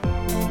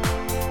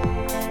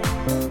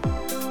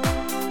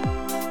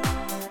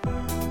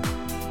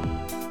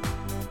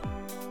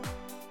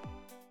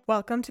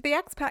Welcome to the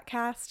Expat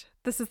Cast.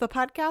 This is the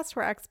podcast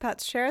where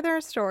expats share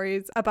their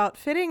stories about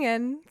fitting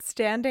in,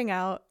 standing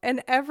out,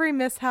 and every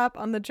mishap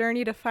on the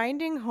journey to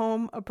finding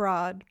home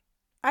abroad.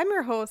 I'm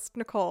your host,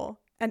 Nicole,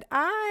 and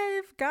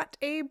I've got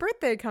a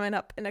birthday coming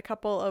up in a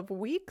couple of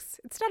weeks.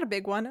 It's not a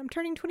big one. I'm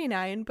turning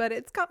 29, but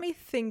it's got me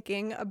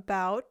thinking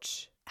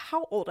about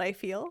how old I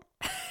feel.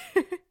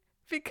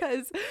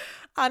 Because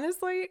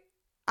honestly,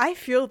 I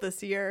feel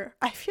this year.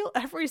 I feel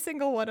every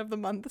single one of the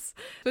months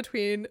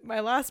between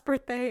my last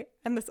birthday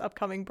and this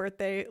upcoming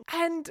birthday.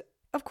 And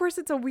of course,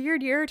 it's a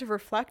weird year to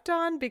reflect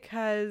on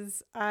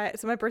because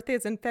so my birthday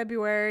is in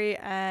February,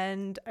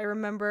 and I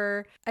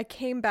remember I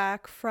came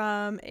back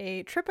from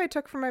a trip I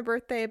took for my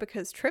birthday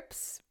because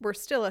trips were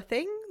still a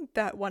thing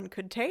that one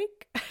could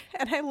take.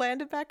 And I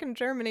landed back in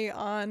Germany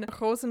on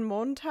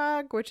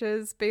Rosenmontag, which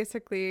is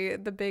basically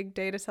the big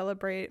day to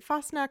celebrate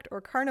Fastnacht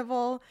or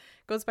Carnival.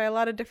 It goes by a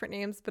lot of different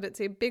names, but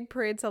it's a big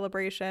parade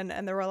celebration,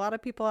 and there were a lot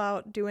of people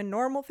out doing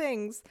normal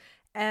things.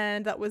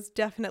 And that was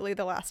definitely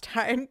the last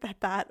time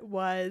that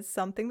was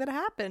something that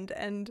happened.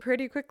 And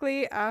pretty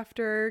quickly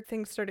after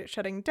things started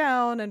shutting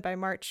down, and by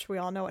March, we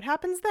all know what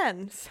happens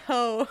then.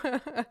 So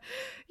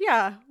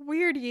yeah,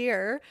 weird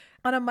year.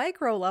 On a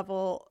micro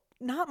level,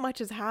 not much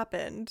has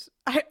happened.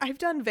 I've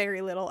done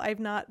very little. I've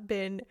not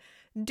been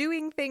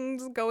doing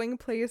things, going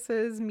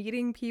places,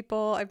 meeting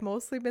people. I've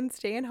mostly been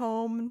staying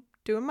home,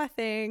 doing my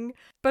thing.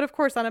 But of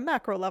course, on a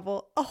macro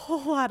level, a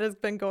whole lot has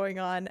been going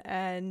on.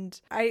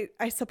 And I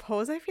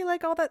suppose I feel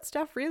like all that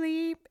stuff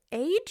really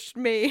aged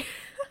me.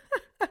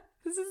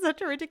 This is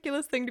such a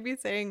ridiculous thing to be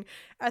saying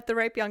at the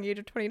ripe young age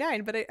of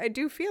 29, but I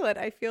do feel it.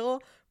 I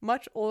feel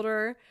much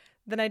older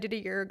than I did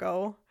a year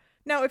ago.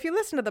 Now, if you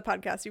listen to the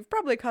podcast, you've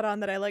probably caught on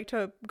that I like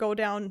to go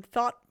down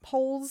thought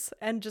holes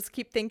and just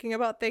keep thinking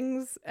about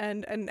things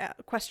and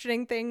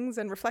questioning things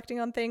and reflecting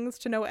on things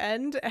to no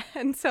end.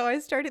 And so I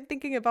started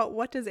thinking about,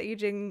 what does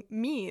aging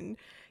mean?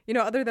 You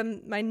know, other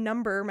than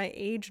my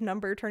age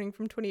number turning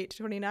from 28 to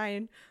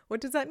 29,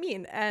 what does that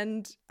mean?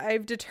 And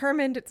I've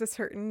determined it's a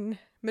certain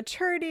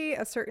maturity,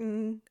 a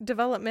certain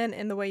development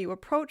in the way you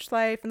approach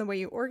life and the way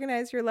you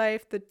organize your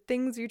life, the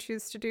things you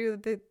choose to do,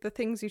 the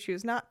things you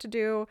choose not to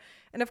do.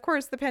 And of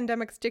course, the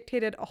pandemic's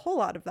dictated a whole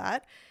lot of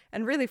that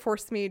and really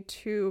forced me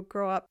to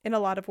grow up in a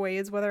lot of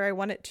ways, whether I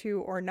want it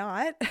to or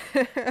not.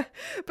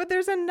 But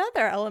there's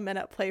another element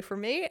at play for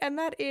me, and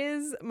that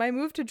is my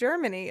move to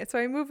Germany. So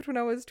I moved when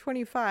I was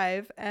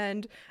 25,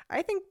 and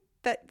I think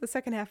that the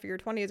second half of your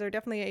 20s are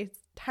definitely a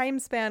time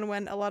span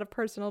when a lot of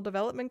personal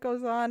development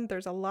goes on.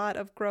 There's a lot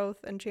of growth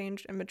and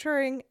change and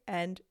maturing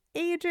and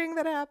aging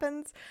that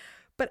happens.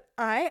 But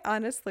I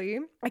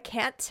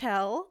can't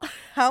tell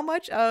how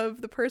much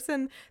of the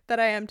person that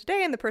I am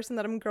today and the person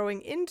that I'm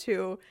growing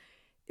into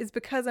is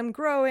because I'm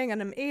growing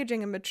and I'm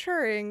aging and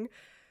maturing,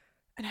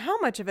 and how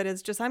much of it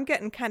is just I'm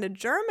getting kind of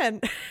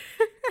German.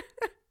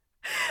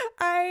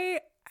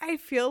 I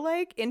feel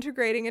like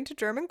integrating into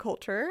German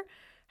culture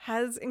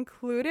has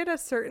included a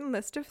certain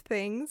list of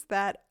things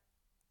that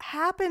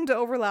happen to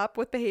overlap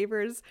with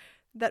behaviors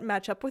that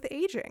match up with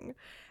aging.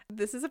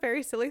 This is a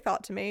very silly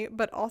thought to me,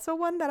 but also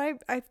one that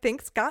I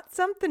think's got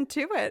something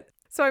to it.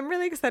 So I'm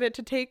really excited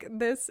to take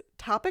this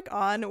topic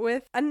on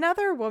with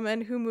another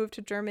woman who moved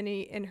to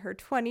Germany in her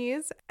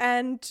 20s,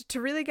 and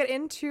to really get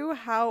into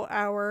how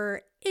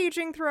our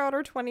aging throughout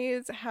our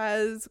 20s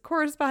has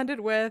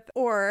corresponded with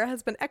or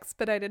has been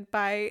expedited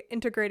by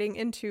integrating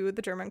into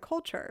the German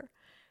culture.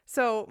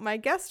 So my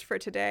guest for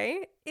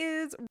today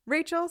is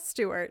Rachel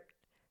Stewart.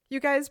 You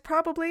guys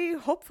probably,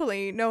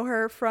 hopefully, know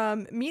her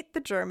from Meet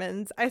the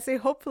Germans. I say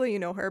hopefully you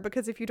know her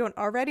because if you don't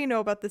already know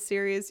about the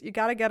series, you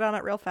gotta get on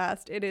it real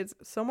fast. It is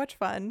so much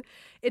fun.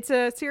 It's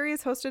a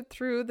series hosted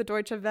through the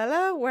Deutsche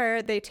Welle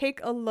where they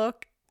take a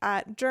look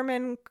at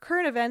German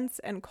current events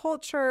and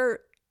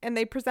culture, and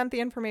they present the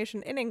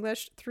information in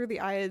English through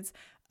the eyes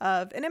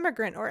of an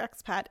immigrant or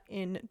expat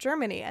in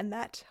Germany, and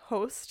that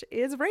host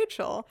is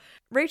Rachel.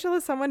 Rachel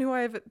is someone who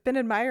I've been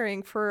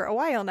admiring for a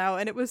while now,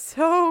 and it was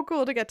so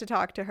cool to get to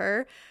talk to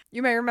her.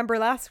 You may remember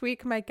last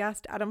week my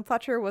guest Adam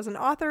Fletcher was an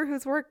author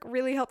whose work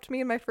really helped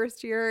me in my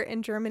first year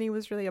in Germany,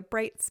 was really a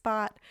bright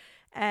spot.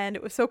 And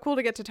it was so cool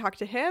to get to talk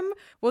to him.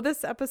 Well,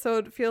 this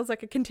episode feels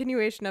like a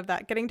continuation of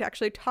that, getting to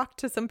actually talk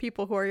to some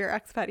people who are your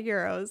expat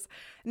heroes.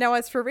 Now,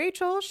 as for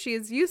Rachel,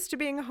 she's used to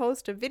being a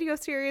host of video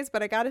series,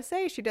 but I gotta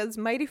say, she does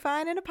mighty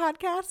fine in a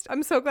podcast.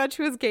 I'm so glad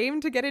she was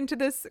game to get into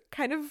this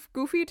kind of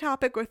goofy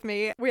topic with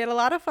me. We had a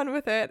lot of fun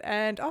with it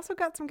and also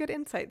got some good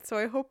insights, so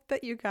I hope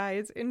that you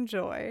guys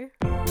enjoy.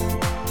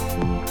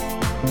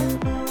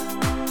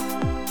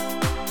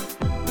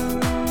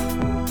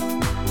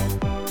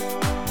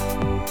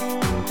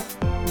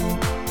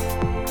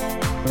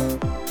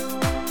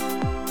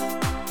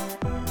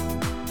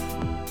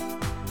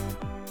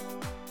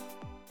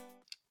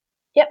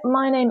 Yep,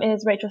 my name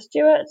is Rachel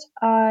Stewart.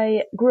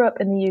 I grew up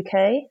in the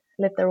UK,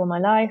 lived there all my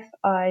life.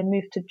 I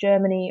moved to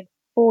Germany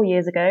 4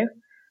 years ago,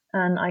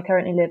 and I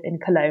currently live in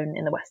Cologne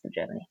in the west of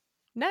Germany.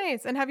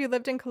 Nice. And have you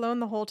lived in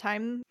Cologne the whole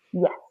time?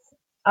 Yes.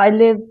 I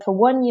lived for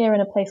 1 year in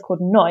a place called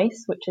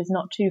Neuss, which is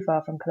not too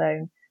far from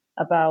Cologne,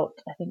 about,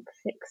 I think,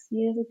 6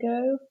 years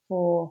ago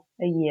for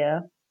a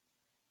year.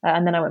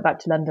 And then I went back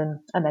to London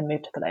and then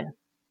moved to Cologne.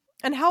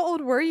 And how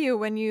old were you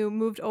when you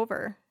moved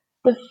over?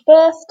 The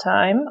first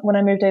time when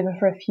I moved over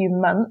for a few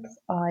months,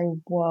 I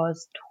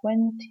was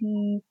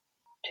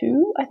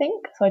 22, I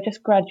think. So I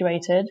just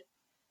graduated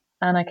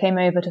and I came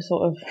over to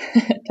sort of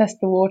test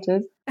the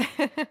waters,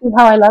 see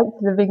how I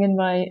liked living in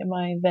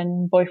my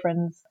then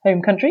boyfriend's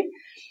home country.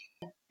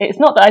 It's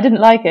not that I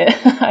didn't like it.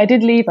 I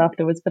did leave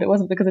afterwards, but it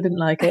wasn't because I didn't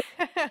like it.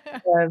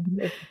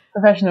 It's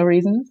professional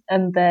reasons.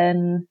 And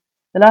then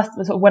the last,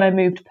 sort of when I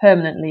moved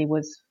permanently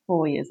was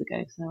 4 years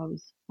ago. So I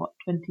was,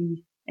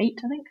 28,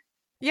 I think?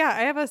 Yeah,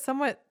 I have a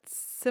somewhat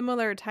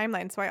similar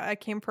timeline. So I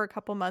came for a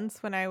couple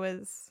months when I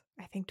was,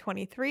 I think,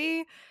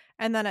 23.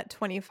 And then at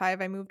 25,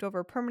 I moved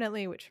over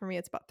permanently, which for me,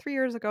 it's about 3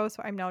 years ago.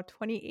 So I'm now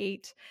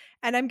 28.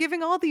 And I'm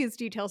giving all these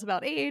details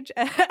about age,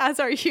 as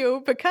are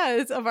you,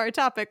 because of our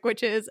topic,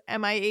 which is,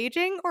 am I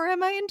aging or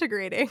am I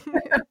integrating?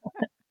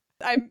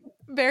 I'm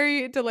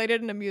very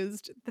delighted and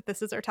amused that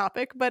this is our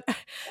topic, but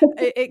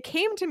it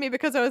came to me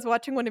because I was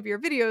watching one of your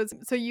videos.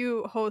 So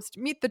you host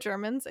Meet the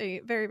Germans,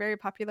 a very, very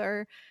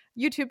popular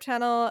YouTube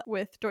channel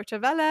with Deutsche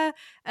Welle,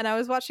 and I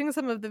was watching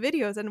some of the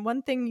videos, and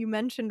one thing you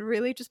mentioned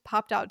really just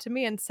popped out to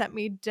me and sent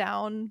me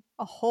down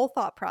a whole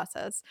thought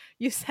process.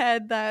 You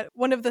said that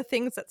one of the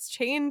things that's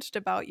changed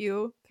about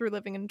you through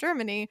living in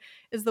Germany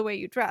is the way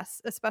you dress,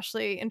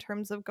 especially in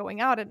terms of going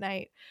out at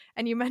night.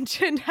 And you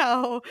mentioned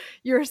how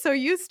you're so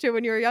used to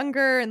when you were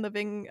younger and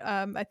living,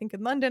 I think,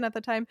 in London at the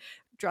time,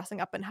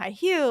 dressing up in high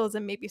heels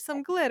and maybe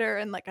some glitter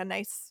and like a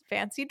nice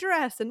fancy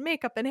dress and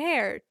makeup and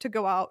hair to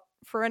go out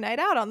for a night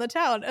out on the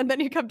town. And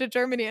then you come to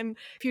Germany, and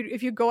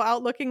if you go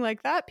out looking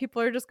like that,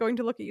 people are just going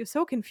to look at you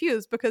so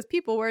confused because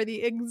people wear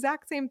the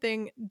exact same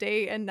thing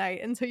day and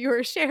night. And so you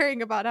were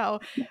sharing about how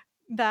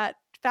that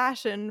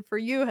fashion for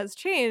you has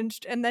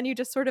changed, and then you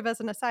just sort of as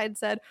an aside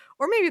said,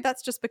 or maybe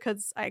that's just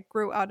because I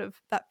grew out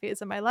of that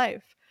phase of my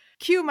life.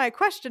 Cue my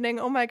questioning,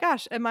 oh my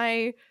gosh, am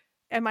I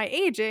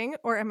aging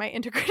or am I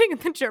integrating in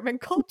the German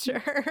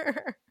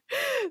culture?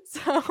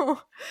 So,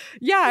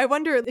 yeah, I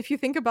wonder if you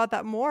think about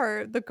that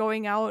more, the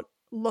going out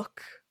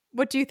look.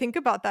 What do you think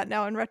about that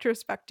now in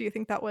retrospect? Do you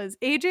think that was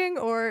aging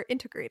or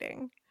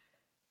integrating?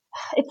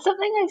 It's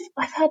something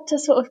I've had to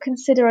sort of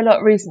consider a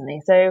lot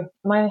recently. So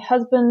my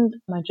husband,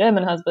 my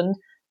German husband,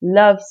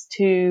 loves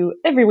to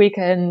every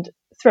weekend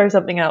throw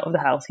something out of the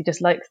house. He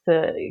just likes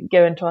to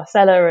go into our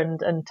cellar and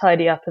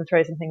tidy up and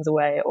throw some things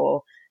away,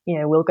 or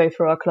we'll go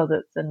through our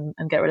closets and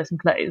get rid of some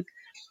clothes.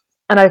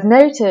 And I've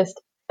noticed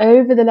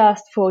over the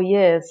last 4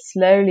 years,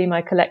 slowly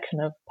my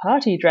collection of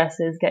party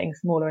dresses getting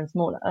smaller and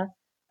smaller,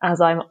 as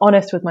I'm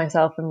honest with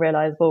myself and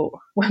realize, well,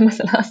 when was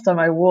the last time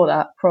I wore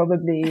that?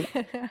 Probably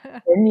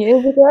 10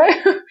 years ago.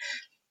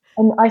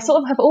 And I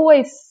sort of have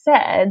always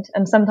said,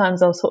 and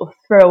sometimes I'll sort of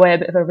throw away a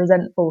bit of a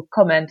resentful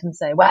comment and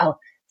say, well,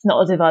 it's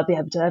not as if I'd be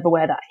able to ever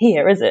wear that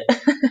here, is it?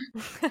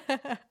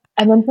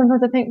 And then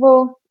sometimes I think,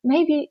 well,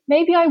 maybe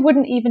I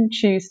wouldn't even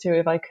choose to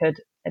if I could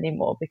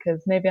anymore,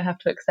 because maybe I have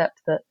to accept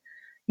that,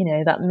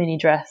 that mini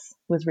dress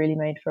was really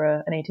made for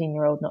an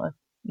 18-year-old, not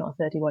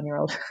a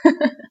 31-year-old.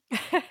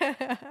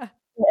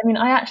 I mean,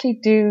 I actually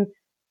do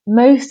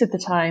most of the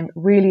time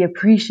really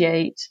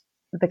appreciate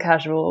the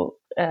casual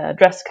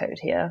dress code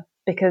here,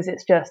 because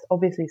it's just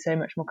obviously so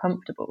much more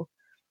comfortable.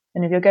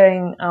 And if you're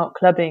going out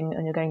clubbing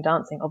and you're going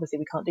dancing, obviously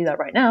we can't do that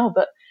right now,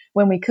 but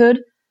when we could,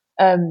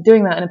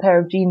 doing that in a pair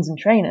of jeans and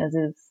trainers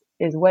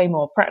is way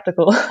more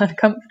practical and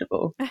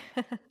comfortable.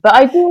 But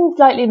I do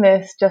slightly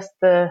miss just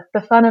the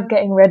fun of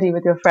getting ready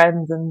with your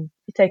friends and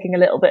taking a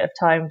little bit of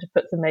time to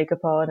put some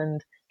makeup on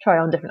and try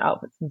on different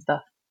outfits and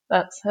stuff.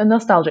 That's a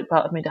nostalgic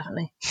part of me,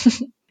 definitely.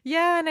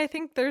 Yeah, and I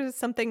think there's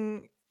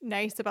something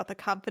nice about the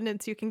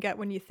confidence you can get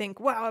when you think,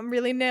 wow, I'm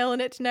really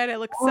nailing it tonight. I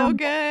look so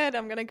good.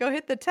 I'm going to go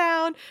hit the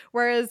town.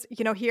 Whereas,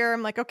 here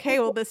I'm like, okay,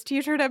 well, this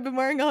t-shirt I've been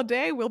wearing all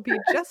day will be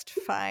just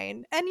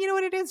fine. And you know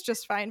what? It is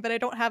just fine, but I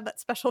don't have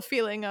that special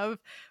feeling of,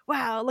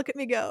 wow, look at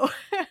me go.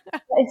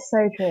 That is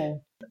so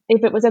true.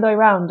 If it was the other way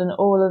around and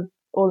all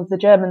of the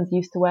Germans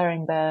used to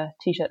wearing their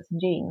t-shirts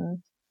and jeans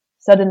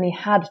suddenly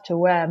had to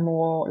wear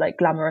more like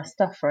glamorous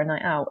stuff for a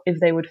night out,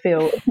 if they would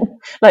feel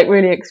like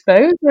really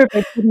exposed, or if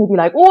they'd suddenly be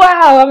like,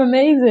 wow, I'm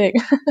amazing.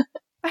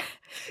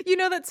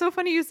 That's so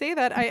funny you say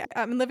that.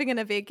 I'm living in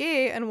a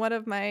WG, and one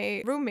of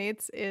my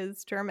roommates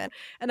is German.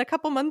 And a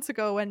couple months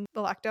ago, when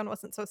the lockdown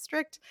wasn't so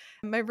strict,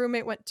 my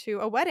roommate went to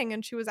a wedding,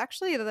 and she was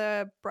actually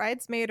the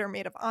bridesmaid or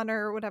maid of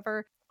honor or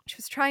whatever. She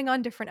was trying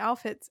on different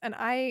outfits, and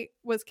I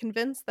was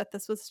convinced that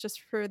this was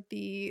just for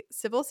the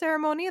civil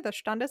ceremony, the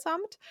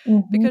Standesamt,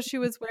 because she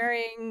was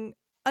wearing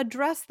a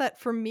dress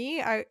that for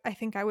me, I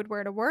think I would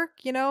wear to work.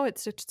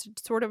 It's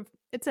sort of,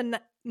 it's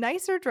a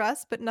nicer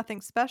dress, but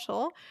nothing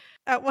special.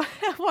 At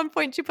one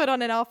point, she put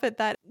on an outfit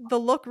that the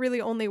look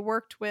really only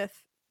worked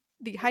with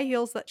the high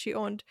heels that she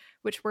owned,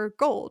 which were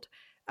gold.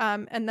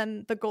 And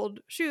then the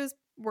gold shoes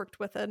worked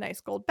with a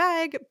nice gold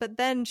bag, but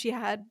then she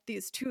had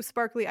these two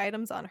sparkly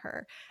items on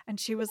her, and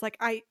she was like,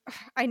 I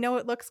know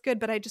it looks good,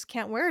 but I just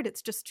can't wear it.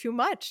 It's just too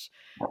much.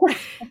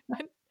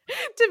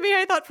 To me,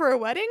 I thought for a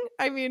wedding,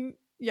 I mean,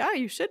 yeah,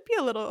 you should be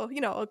a little,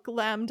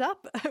 glammed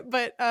up.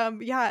 But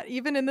yeah,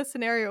 even in this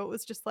scenario, it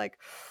was just like,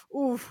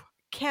 ooh,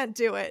 can't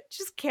do it.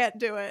 Just can't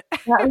do it.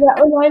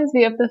 That reminds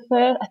me of the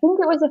first, I think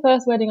it was the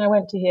first wedding I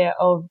went to here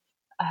of,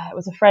 it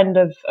was a friend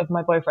of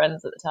my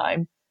boyfriend's at the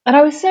time. And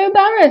I was so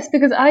embarrassed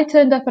because I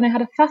turned up and I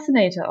had a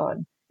fascinator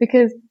on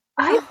because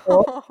I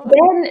thought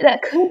then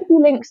that could be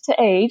linked to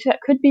age.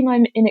 That could be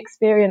my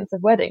inexperience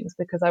of weddings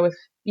because I was,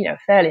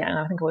 fairly young.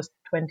 I think I was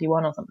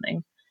 21 or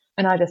something.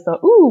 And I just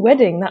thought, ooh,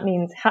 wedding, that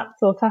means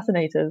hats or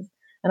fascinators.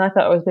 And I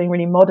thought I was being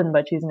really modern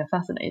by choosing a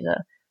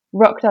fascinator.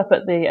 Rocked up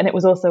and it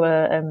was also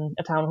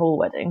a town hall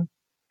wedding.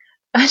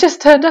 I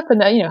just turned up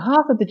and,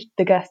 half of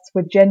the guests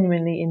were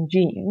genuinely in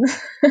jeans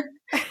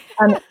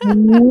and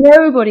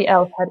nobody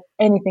else had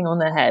anything on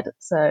their head.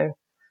 So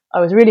I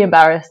was really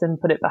embarrassed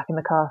and put it back in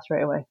the car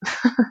straight away.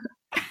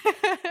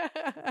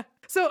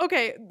 So,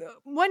 okay,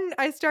 when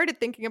I started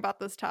thinking about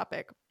this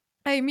topic,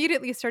 I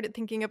immediately started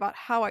thinking about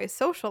how I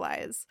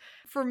socialize.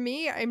 For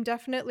me, I'm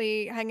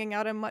definitely hanging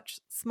out in much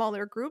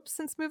smaller groups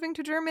since moving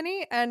to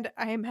Germany, and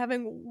I am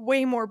having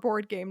way more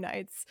board game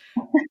nights.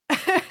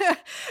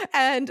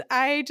 And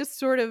I just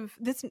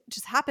this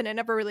just happened. I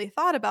never really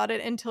thought about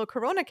it until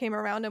Corona came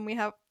around and we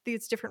have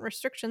these different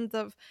restrictions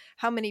of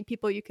how many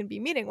people you can be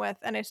meeting with.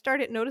 And I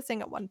started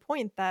noticing at one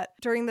point that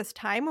during this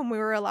time when we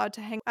were allowed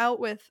to hang out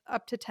with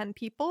up to 10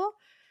 people,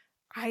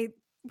 I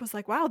was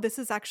like, wow, this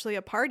is actually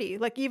a party.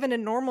 Like even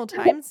in normal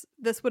times,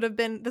 this would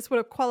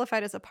have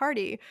qualified as a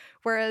party.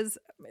 Whereas,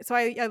 so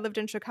I lived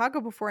in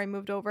Chicago before I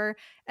moved over,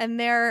 and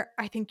there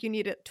I think you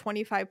needed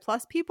 25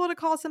 plus people to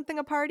call something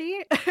a party.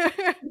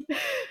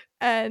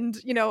 And,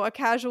 a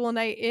casual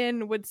night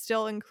in would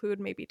still include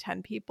maybe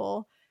 10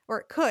 people. Or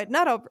it could,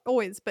 not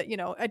always, but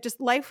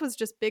life was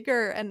just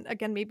bigger. And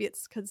again, maybe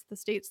it's because the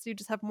States, you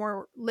just have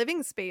more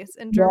living space.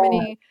 In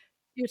Germany,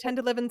 you tend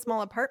to live in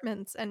small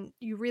apartments and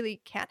you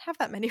really can't have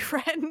that many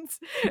friends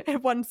in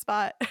one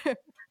spot.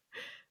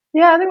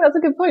 Yeah, I think that's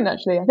a good point,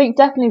 actually. I think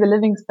definitely the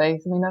living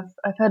space. I mean,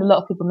 I've heard a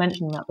lot of people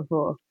mentioning that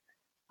before.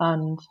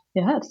 And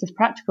yeah, it's just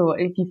practical.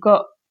 If you've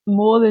got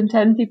more than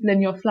 10 people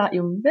in your flat,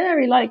 you're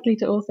very likely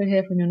to also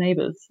hear from your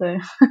neighbors. So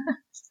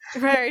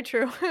very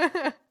true.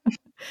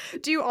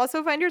 Do you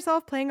also find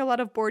yourself playing a lot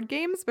of board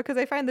games? Because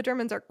I find the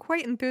Germans are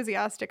quite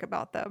enthusiastic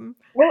about them.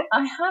 Well,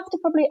 I have to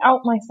probably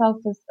out myself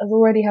as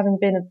already having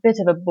been a bit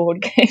of a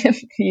board game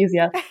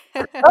enthusiast.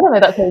 I don't know,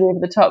 that's maybe over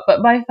the top,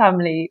 but my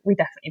family, we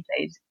definitely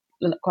played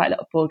quite a lot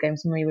of board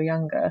games when we were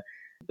younger.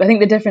 I think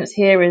the difference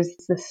here is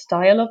the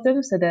style of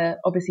them. So they're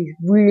obviously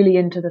really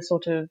into the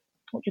sort of,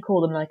 what do you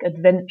call them, like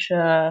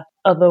adventure,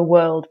 other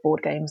world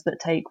board games that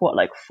take,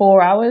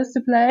 4 hours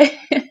to play?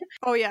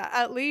 Oh yeah,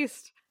 at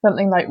least.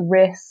 Something like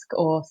Risk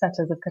or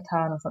Settlers of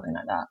Catan or something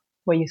like that,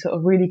 where you sort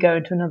of really go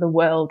into another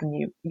world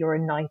and you're a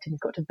knight and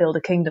you've got to build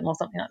a kingdom or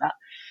something like that,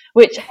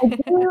 which I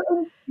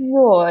do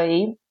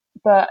enjoy,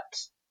 but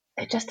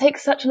it just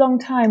takes such a long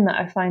time that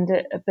I find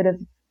it a bit of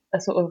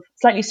a sort of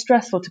slightly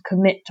stressful to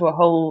commit to a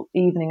whole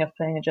evening of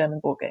playing a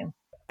German board game.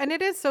 And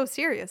it is so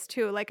serious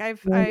too. Like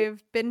I've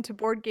been to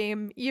board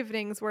game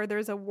evenings where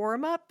there's a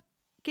warm-up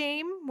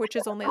game, which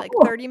is only like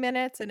 30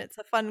 minutes and it's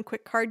a fun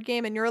quick card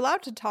game and you're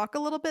allowed to talk a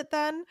little bit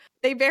then.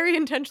 They very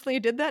intentionally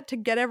did that to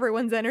get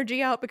everyone's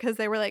energy out because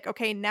they were like,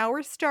 okay, now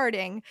we're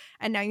starting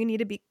and now you need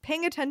to be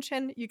paying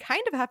attention. You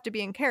kind of have to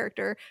be in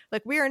character.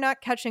 Like we are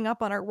not catching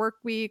up on our work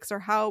weeks or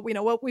how,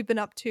 what we've been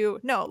up to.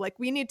 No, like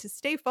we need to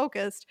stay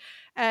focused.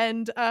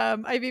 And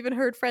I've even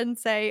heard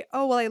friends say,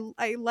 oh, well,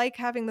 I like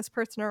having this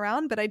person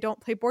around, but I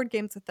don't play board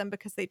games with them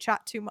because they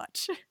chat too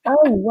much.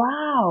 Oh,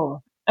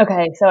 wow.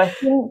 Okay, so I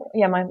think,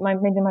 yeah,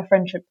 maybe my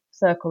friendship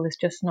circle is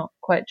just not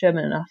quite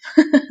German enough.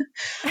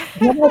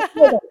 I've never had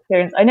that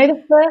experience. I know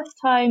the first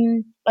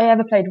time I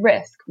ever played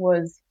Risk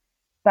was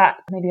back,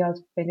 maybe I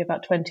was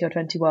about 20 or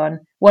 21.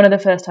 One of the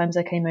first times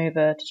I came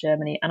over to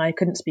Germany and I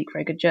couldn't speak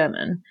very good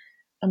German.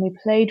 And we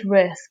played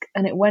Risk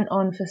and it went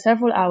on for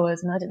several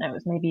hours and I don't know, it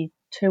was maybe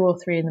 2 or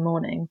 3 in the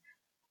morning.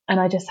 And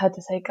I just had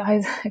to say,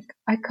 guys,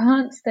 I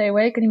can't stay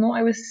awake anymore.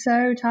 I was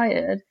so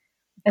tired.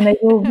 And they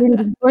were really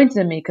disappointed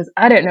in me because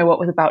I don't know what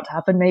was about to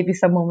happen. Maybe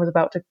someone was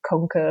about to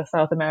conquer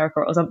South America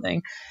or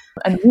something.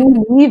 And me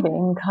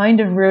leaving kind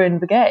of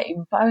ruined the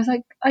game. But I was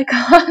like, I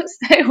can't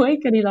stay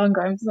awake any longer.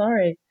 I'm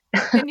sorry.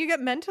 And you get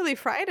mentally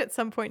fried at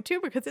some point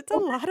too because it's a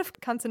lot of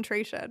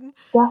concentration.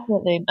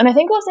 Definitely. And I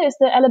think also it's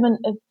the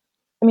element of,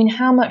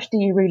 how much do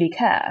you really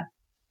care?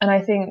 And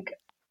I think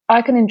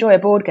I can enjoy a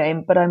board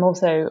game, but I'm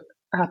also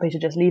happy to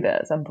just leave it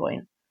at some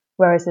point.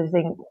 Whereas I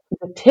think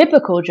the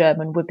typical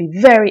German would be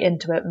very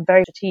into it and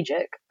very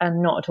strategic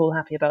and not at all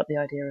happy about the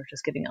idea of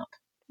just giving up.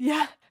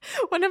 Yeah.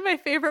 One of my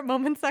favorite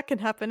moments that can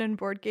happen in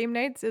board game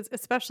nights is,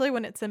 especially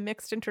when it's a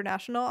mixed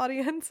international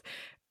audience,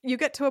 you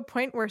get to a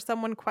point where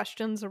someone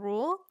questions a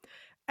rule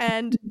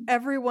And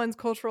everyone's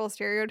cultural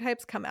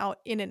stereotypes come out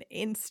in an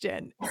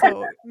instant.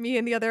 So me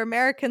and the other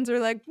Americans are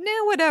like,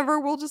 nah,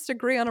 whatever. We'll just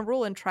agree on a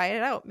rule and try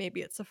it out.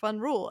 Maybe it's a fun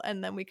rule.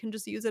 And then we can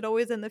just use it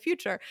always in the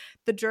future.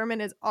 The German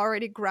is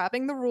already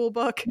grabbing the rule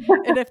book.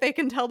 And if they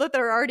can tell that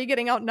they're already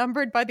getting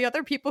outnumbered by the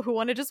other people who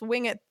want to just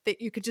wing it,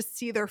 that you could just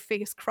see their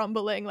face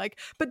crumbling. Like,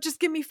 but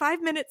just give me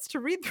 5 minutes to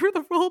read through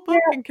the rule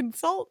book and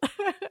consult.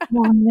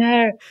 Oh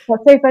no,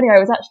 that's so funny. I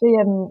was actually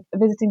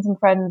visiting some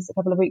friends a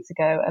couple of weeks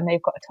ago, and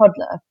they've got a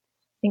toddler. I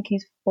think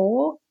he's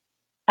 4,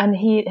 and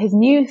his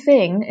new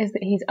thing is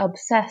that he's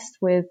obsessed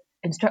with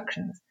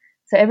instructions.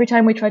 So every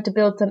time we tried to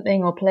build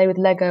something or play with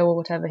Lego or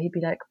whatever, he'd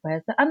be like,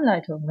 "Where's the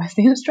Anleitung? Where's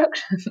the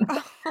instructions?"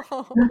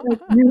 Oh.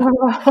 Like, no.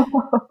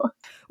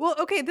 Well,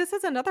 okay, this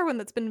is another one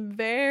that's been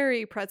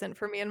very present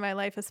for me in my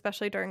life,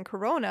 especially during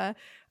Corona.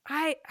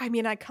 I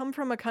mean, I come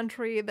from a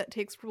country that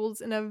takes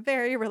rules in a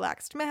very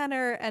relaxed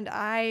manner, and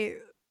I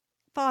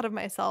thought of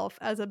myself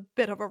as a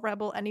bit of a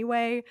rebel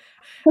anyway.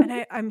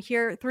 And I'm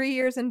here 3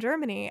 years in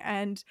Germany,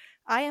 and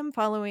I am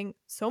following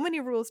so many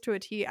rules to a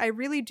T. I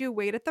really do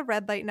wait at the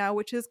red light now,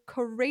 which is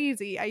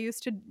crazy. I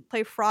used to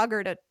play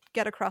Frogger to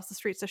get across the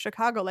streets of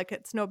Chicago like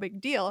it's no big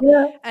deal.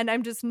 Yeah. And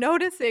I'm just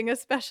noticing,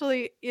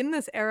 especially in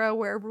this era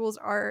where rules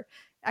are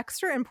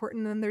extra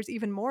important and there's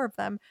even more of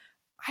them,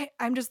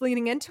 I'm just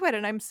leaning into it,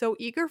 and I'm so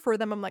eager for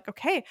them. I'm like,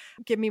 okay,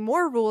 give me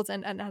more rules.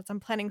 And as I'm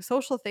planning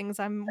social things,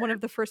 I'm one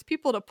of the first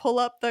people to pull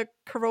up the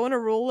Corona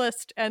rule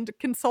list and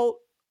consult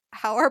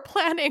how our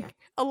planning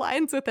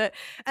aligns with it.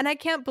 And I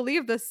can't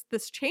believe this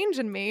change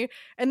in me.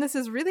 And this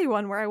is really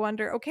one where I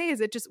wonder, okay,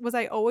 was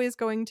I always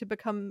going to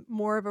become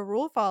more of a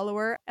rule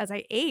follower as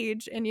I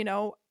age? And,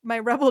 my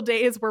rebel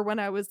days were when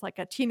I was like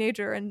a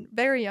teenager and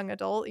very young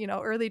adult,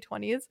 early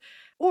 20s.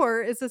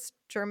 Or is this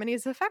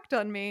Germany's effect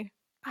on me?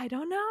 I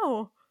don't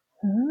know.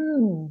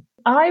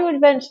 I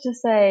would venture to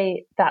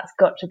say that's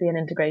got to be an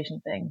integration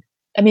thing.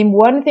 I mean,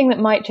 one thing that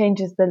might change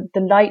is the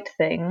light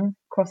thing,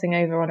 crossing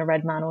over on a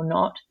red man or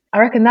not. I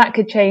reckon that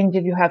could change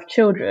if you have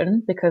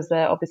children, because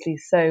they're obviously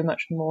so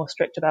much more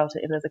strict about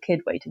it if there's a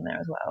kid waiting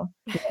there as well.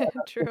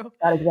 True.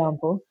 That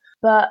example.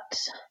 But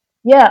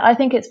yeah, I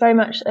think it's very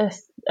much a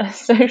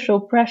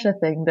social pressure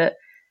thing that,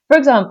 for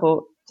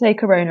example, say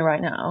Corona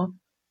right now,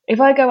 if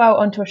I go out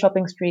onto a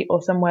shopping street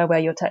or somewhere where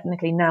you're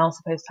technically now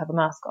supposed to have a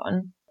mask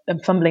on, I'm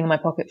fumbling in my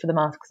pocket for the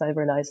mask because I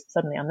realise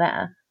suddenly I'm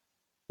there.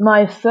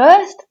 My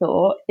first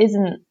thought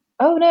isn't,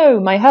 oh no,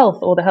 my health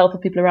or the health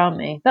of people around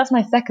me. That's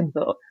my second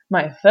thought.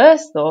 My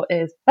first thought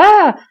is,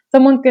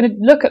 someone's going to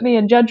look at me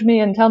and judge me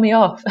and tell me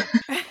off.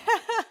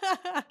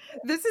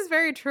 This is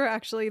very true,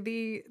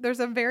 actually. There's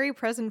a very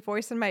present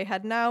voice in my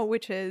head now,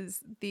 which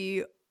is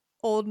the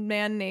old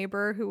man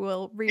neighbor who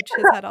will reach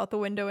his head out the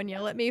window and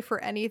yell at me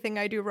for anything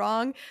I do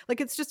wrong. Like,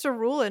 it's just a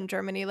rule in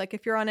Germany. Like,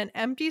 if you're on an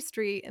empty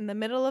street in the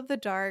middle of the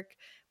dark,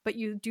 but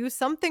you do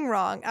something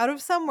wrong out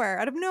of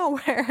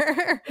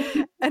nowhere,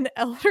 an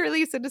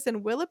elderly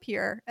citizen will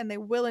appear and they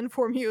will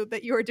inform you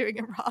that you are doing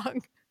it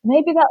wrong.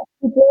 Maybe that's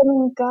the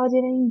German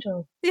guardian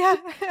angel. Yeah.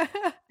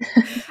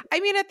 I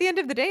mean, at the end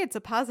of the day, it's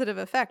a positive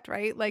effect,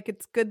 right? Like,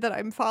 it's good that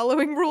I'm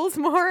following rules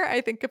more.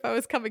 I think if I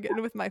was coming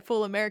in with my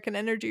full American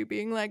energy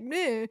being like,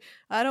 nah,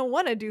 I don't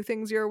want to do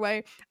things your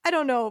way, I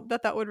don't know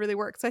that would really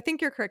work. So I think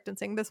you're correct in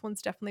saying this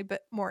one's definitely a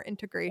bit more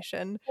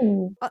integration.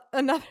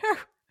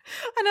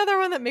 Another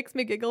one that makes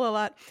me giggle a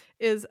lot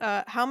is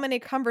how many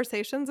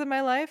conversations in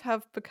my life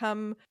have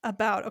become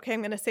about, okay,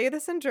 I'm going to say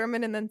this in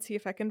German and then see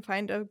if I can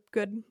find a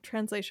good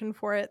translation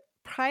for it.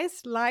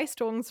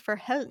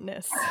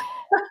 Preis-Leistungsverhältnis.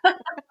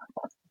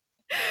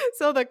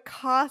 So the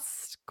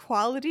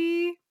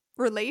cost-quality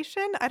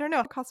relation, I don't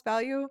know, cost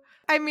value.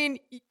 I mean,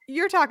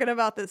 you're talking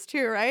about this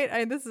too,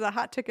 right? This is a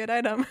hot ticket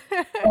item.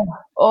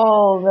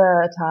 All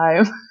the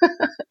time.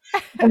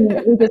 I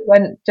mean, we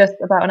just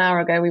about an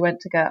hour ago, we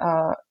went to get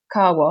our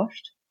car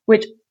washed,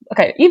 which,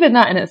 okay, even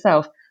that in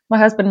itself, my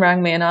husband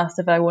rang me and asked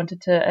if I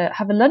wanted to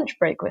have a lunch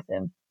break with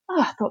him.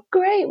 I thought,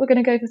 great, we're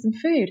going to go for some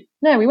food.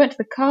 No, we went to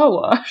the car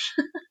wash.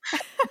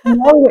 And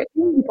while we were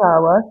in the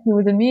car wash, he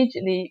was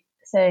immediately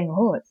saying,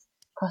 it's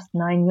cost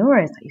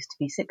 €9. That used to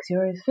be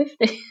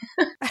 €6.50.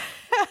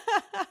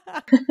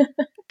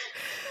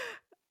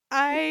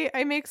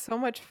 I make so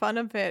much fun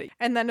of it.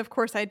 And then, of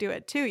course, I do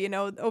it too.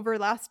 Over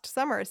last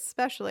summer,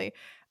 especially,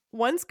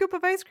 one scoop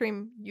of ice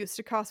cream used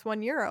to cost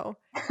 €1.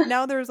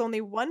 Now there's only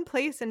one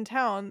place in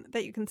town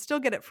that you can still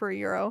get it for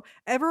 €1.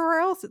 Everywhere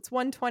else, it's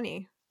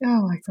 $1.20.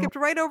 Oh my God. Skipped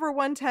right over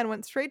 $1.10,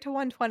 went straight to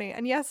 $1.20.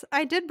 And yes,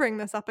 I did bring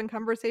this up in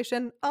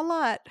conversation a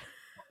lot.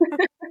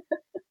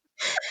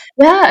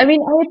 Yeah, I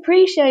mean, I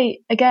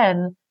appreciate,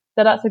 again,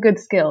 that's a good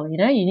skill.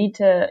 You need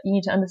to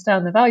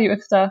understand the value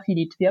of stuff. You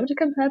need to be able to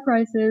compare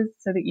prices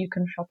so that you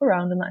can shop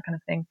around and that kind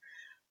of thing.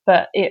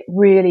 But it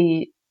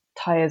really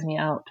tires me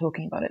out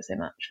talking about it so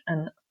much.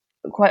 And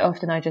quite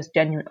often I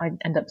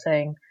end up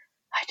saying,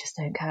 I just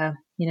don't care.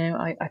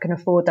 I can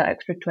afford that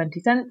extra 20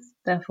 cents.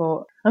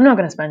 Therefore, I'm not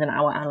going to spend an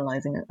hour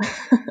analyzing it.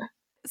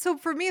 So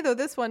for me, though,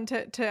 this one,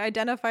 to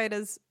identify it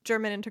as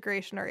German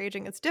integration or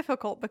aging, it's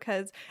difficult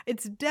because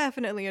it's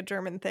definitely a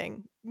German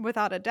thing,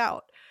 without a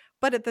doubt.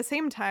 But at the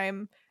same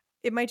time,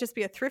 it might just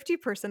be a thrifty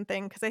person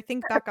thing, because I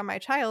think back on my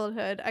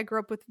childhood, I grew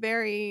up with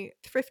very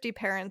thrifty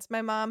parents.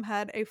 My mom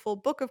had a full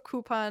book of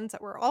coupons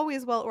that were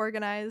always well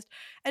organized,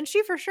 and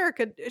she for sure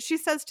could. She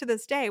says to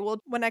this day,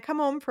 well, when I come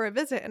home for a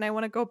visit and I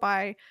want to go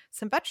buy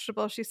some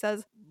vegetables, she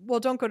says,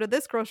 well, don't go to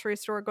this grocery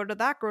store, go to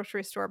that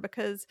grocery store,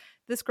 because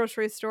this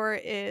grocery store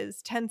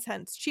is 10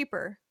 cents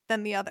cheaper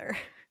than the other.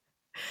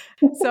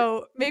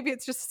 So maybe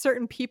it's just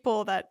certain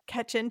people that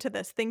catch into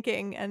this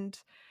thinking, and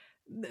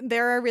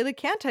there I really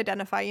can't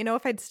identify.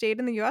 If I'd stayed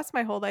in the US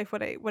my whole life,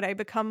 would I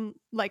become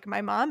like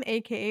my mom,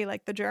 aka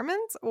like the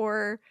Germans,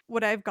 or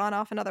would I have gone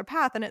off another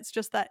path? And it's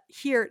just that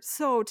here it's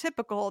so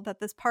typical that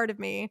this part of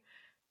me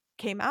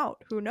came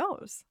out. Who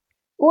knows?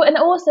 Well, and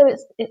also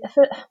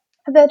for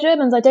the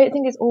Germans, I don't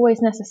think it's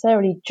always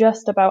necessarily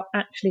just about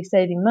actually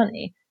saving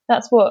money.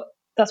 That's what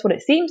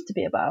it seems to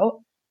be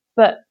about.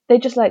 But they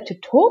just like to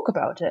talk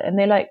about it, and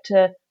they like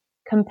to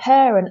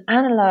compare and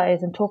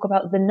analyze and talk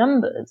about the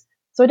numbers.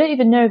 So I don't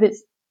even know if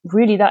it's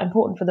really that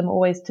important for them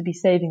always to be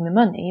saving the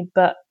money,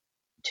 but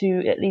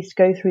to at least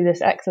go through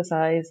this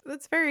exercise.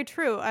 That's very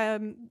true.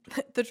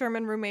 The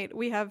German roommate,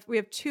 we have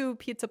 2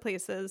 pizza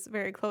places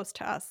very close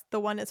to us. The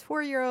one is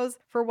 €4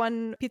 for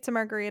one pizza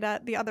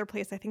margherita. The other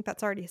place, I think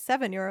that's already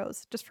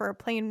 €7 just for a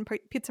plain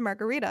pizza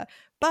margherita.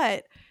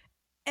 But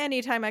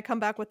anytime I come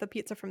back with a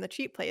pizza from the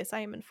cheap place,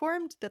 I am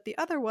informed that the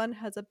other one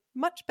has a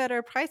much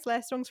better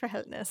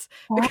Preis-Leistungsverhältnis,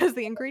 because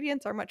the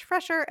ingredients are much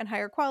fresher and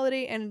higher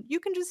quality, and you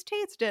can just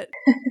taste it.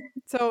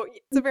 So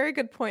it's a very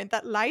good point.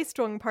 That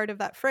Leistung part of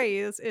that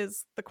phrase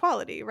is the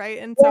quality, right?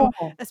 And so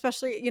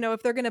especially,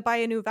 if they're going to buy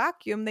a new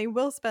vacuum, they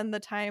will spend the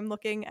time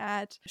looking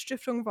at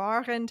Stiftung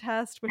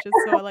Warentest, which is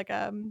so like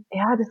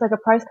just like a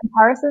price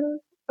comparison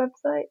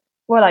website.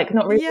 Well, like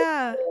not really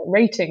a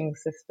rating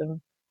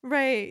system.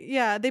 Right.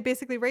 Yeah. They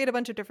basically rate a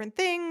bunch of different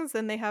things,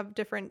 and they have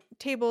different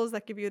tables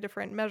that give you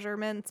different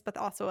measurements, but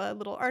also a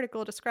little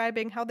article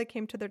describing how they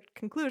came to their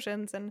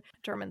conclusions. And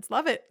Germans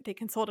love it. They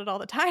consult it all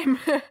the time.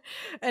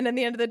 And in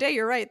the end of the day,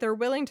 you're right. They're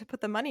willing to put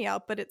the money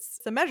out, but it's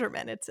the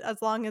measurement. It's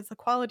as long as the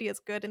quality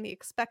is good and the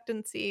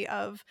expectancy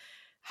of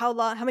how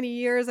many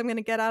years I'm going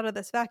to get out of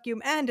this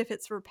vacuum, and if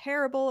it's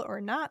repairable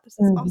or not. This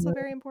is also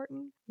very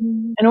important.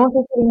 And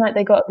also feeling like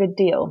they got a good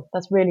deal.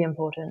 That's really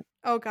important.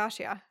 Oh, gosh.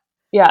 Yeah.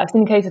 Yeah, I've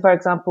seen cases, for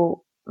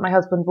example, my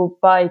husband will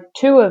buy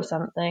 2 of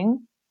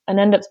something and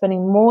end up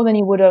spending more than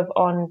he would have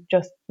on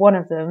just one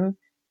of them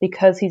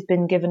because he's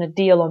been given a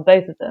deal on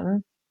both of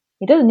them.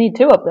 He doesn't need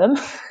 2 of them.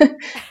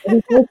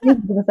 He's so pleased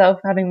with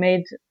himself having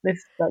made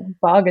this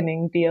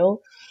bargaining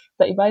deal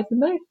that he buys them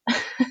both.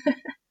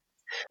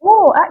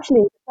 Oh,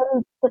 actually,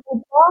 but they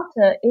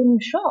barter in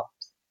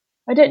shops.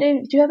 I don't know.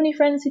 Do you have any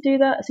friends who do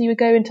that? So you would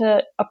go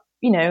into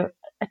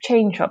a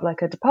chain shop,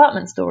 like a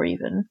department store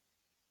even,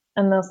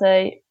 and they'll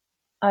say,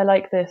 I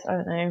like this, I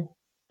don't know,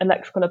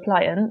 electrical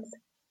appliance,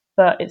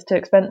 but it's too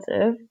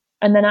expensive,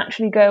 and then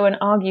actually go and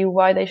argue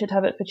why they should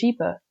have it for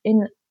cheaper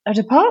in a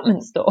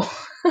department store.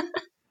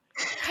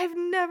 I've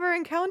never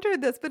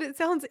encountered this, but it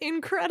sounds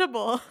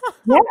incredible.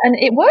 Yeah, and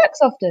it works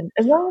often.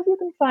 As long as you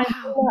can find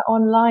somewhere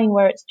online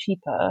where it's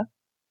cheaper,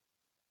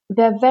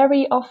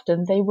 very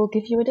often they will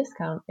give you a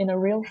discount in a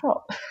real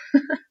shop.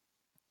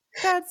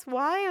 That's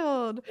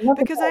wild.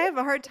 Because I have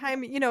a hard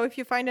time, if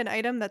you find an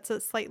item that's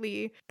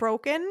slightly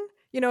broken,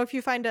 if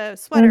you find a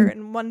sweater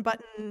and one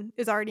button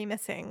is already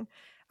missing,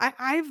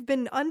 I've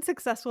been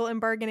unsuccessful in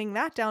bargaining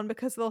that down,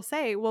 because they'll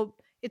say, well,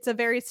 it's a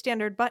very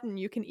standard button.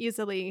 You can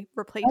easily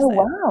replace it. Oh,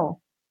 wow.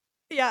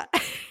 Yeah.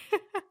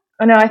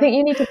 Oh, no, I think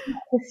you need to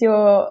practice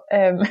your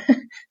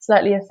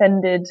slightly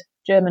offended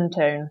German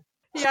tone.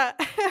 Yeah.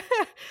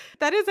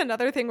 That is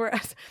another thing where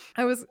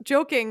I was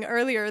joking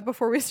earlier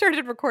before we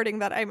started recording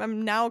that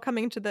I'm now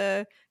coming to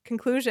the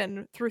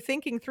conclusion through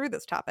thinking through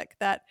this topic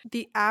that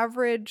the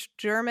average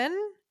German,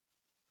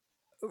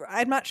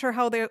 I'm not sure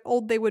how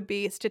old they would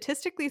be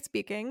statistically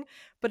speaking,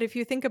 but if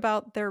you think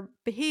about their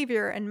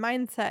behavior and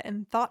mindset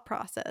and thought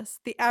process,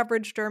 the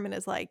average German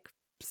is like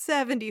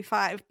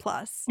 75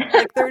 plus.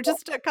 Like they're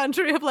just a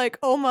country of like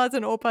omas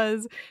and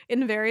opas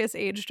in various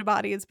aged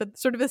bodies, but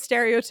sort of the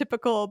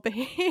stereotypical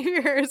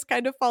behaviors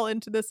kind of fall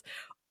into this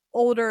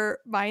older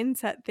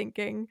mindset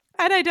thinking.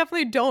 And I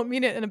definitely don't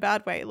mean it in a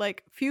bad way.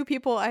 Like few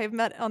people I have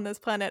met on this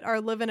planet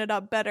are living it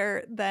up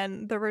better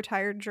than the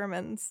retired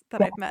Germans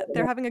that I've met.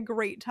 They're having a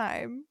great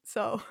time.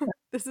 So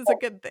this is a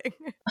good thing.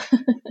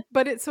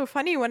 But it's so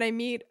funny when I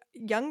meet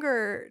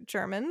younger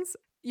Germans,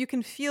 you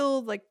can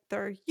feel like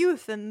their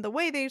youth and the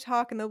way they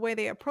talk and the way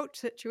they approach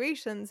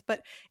situations.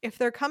 But if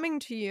they're coming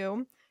to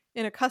you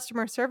in a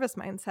customer service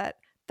mindset,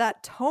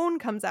 that tone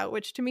comes out,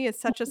 which to me is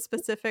such a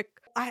specific,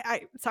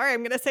 sorry, I'm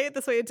going to say it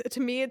this way. To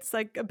me, it's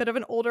like a bit of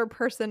an older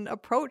person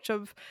approach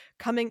of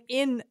coming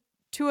in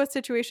to a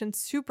situation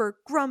super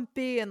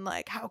grumpy and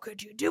like, how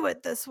could you do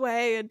it this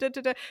way? And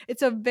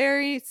It's a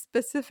very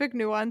specific,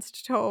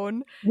 nuanced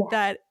tone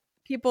that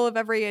people of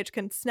every age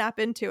can snap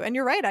into. And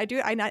you're right.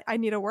 I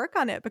need to work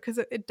on it because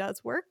it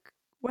does work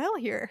well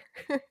here.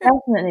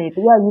 Definitely.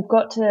 But yeah, you've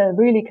got to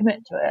really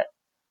commit to it.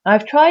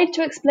 I've tried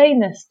to explain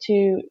this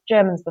to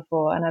Germans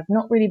before, and I've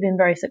not really been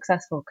very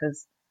successful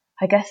because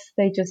I guess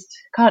they just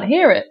can't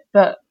hear it.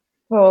 But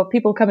for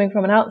people coming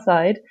from an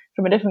outside,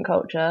 from a different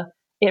culture,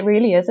 it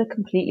really is a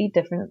completely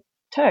different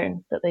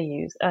tone that they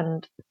use.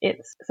 And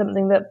it's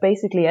something that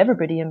basically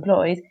everybody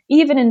employs,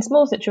 even in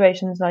small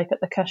situations like at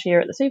the cashier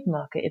at the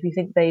supermarket. If you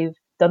think they've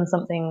done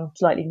something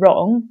slightly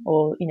wrong,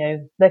 or,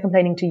 they're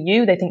complaining to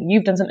you, they think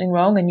you've done something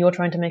wrong and you're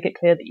trying to make it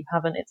clear that you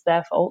haven't, it's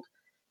their fault.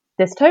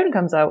 This tone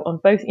comes out on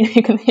both.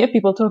 You can hear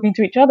people talking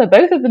to each other,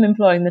 both of them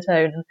employing the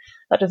tone, and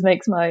that just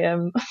makes my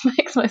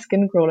makes my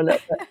skin crawl a little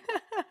bit.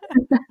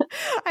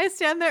 I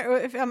stand there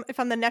if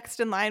I'm the next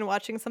in line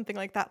watching something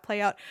like that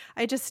play out.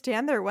 I just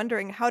stand there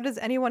wondering, how does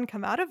anyone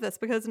come out of this?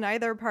 Because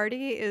neither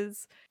party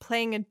is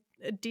playing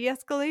a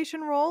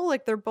de-escalation role.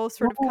 Like, they're both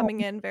sort of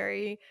coming in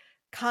very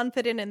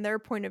confident in their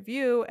point of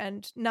view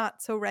and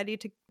not so ready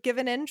to give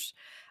an inch.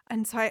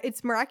 And so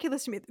it's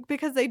miraculous to me,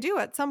 because they do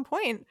at some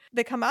point,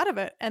 they come out of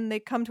it and they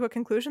come to a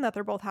conclusion that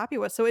they're both happy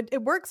with. So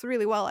it works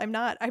really well. I'm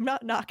not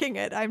knocking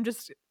it. I'm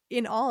just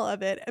in awe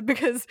of it,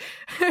 because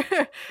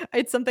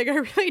it's something I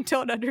really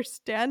don't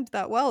understand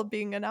that well,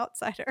 being an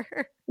outsider.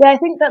 Yeah, I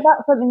think that's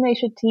something they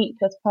should teach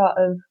as part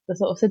of the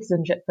sort of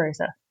citizenship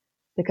process,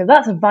 because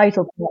that's a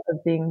vital part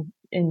of being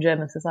in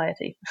German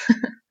society.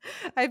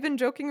 I've been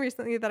joking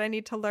recently that I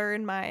need to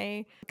learn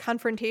my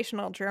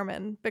confrontational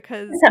German,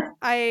 because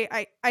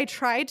I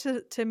try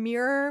to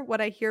mirror what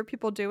I hear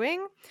people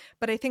doing,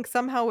 but I think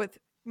somehow with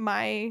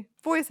my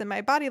voice and my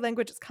body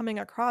language is coming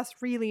across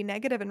really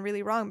negative and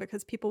really wrong,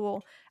 because people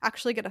will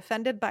actually get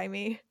offended by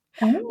me,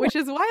 which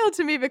is wild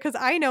to me, because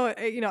I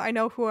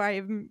know who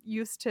I'm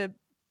used to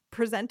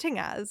presenting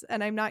as,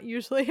 and I'm not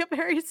usually a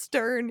very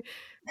stern,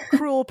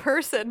 cruel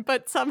person,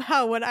 but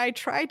somehow when I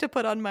try to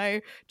put on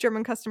my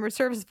German customer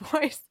service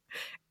voice,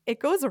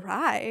 it goes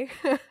awry.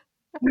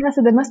 Yeah,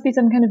 so there must be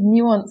some kind of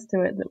nuance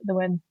to it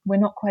that we're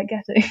not quite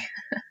getting.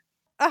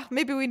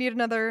 Maybe we need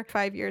another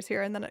 5 years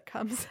here and then it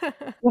comes.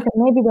 Look,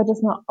 maybe we're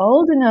just not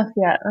old enough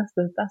yet. That's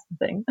the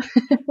thing.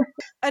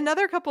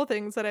 Another couple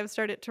things that I've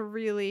started to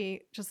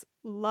really just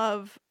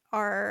love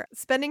are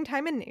spending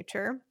time in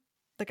nature.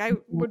 Like, I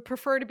would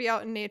prefer to be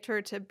out in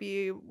nature to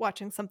be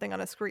watching something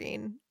on a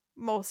screen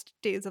most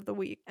days of the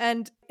week.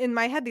 And in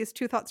my head, these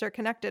two thoughts are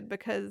connected,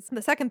 because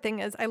the second thing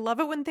is I love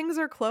it when things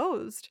are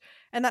closed.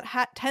 And that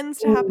tends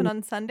to happen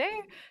on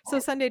Sunday. So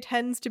Sunday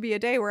tends to be a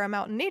day where I'm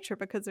out in nature,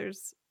 because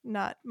there's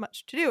not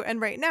much to do. And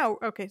right now,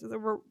 okay,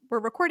 so we're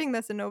recording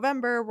this in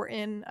November. We're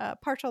in a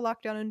partial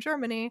lockdown in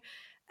Germany.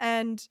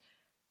 And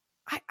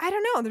I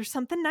don't know, there's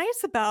something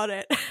nice about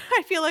it.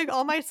 I feel like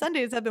all my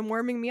Sundays have been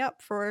warming me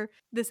up for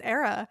this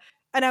era.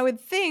 And I would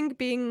think,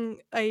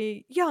 being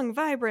a young,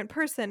 vibrant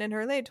person in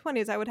her late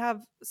 20s, I would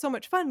have so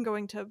much fun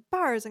going to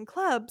bars and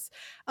clubs.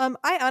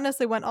 I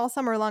honestly went all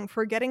summer long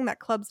forgetting that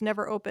clubs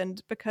never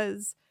opened,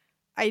 because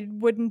I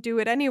wouldn't do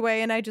it anyway.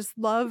 And I just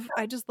love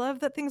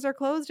that things are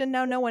closed, and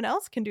now no one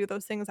else can do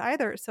those things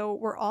either. So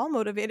we're all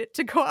motivated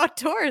to go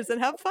outdoors and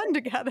have fun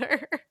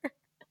together.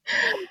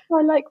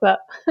 I like that.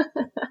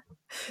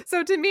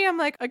 So to me, I'm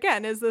like,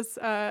 again, is this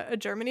a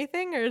Germany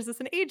thing, or is this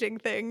an aging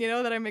thing?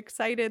 That I'm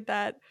excited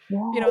that,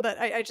 that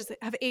I just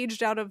have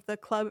aged out of the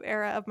club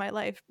era of my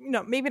life.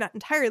 Maybe not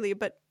entirely,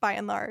 but by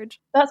and large.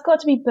 That's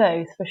got to be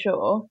both, for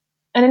sure.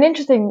 And an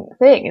interesting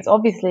thing is,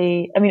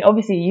 obviously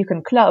you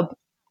can club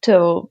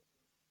till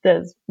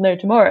there's no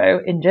tomorrow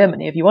in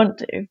Germany if you want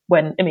to,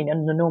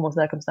 under normal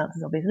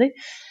circumstances, obviously.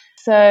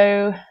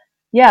 So,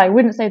 yeah, I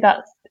wouldn't say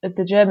that's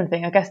the German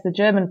thing. I guess the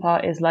German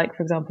part is, like,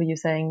 for example, you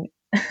saying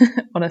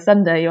on a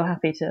Sunday you're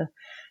happy to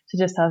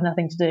just have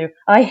nothing to do.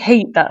 I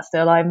hate that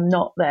still. I'm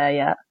not there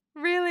yet.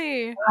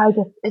 Really?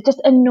 It just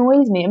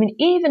annoys me.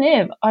 Even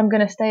if I'm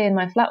going to stay in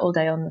my flat all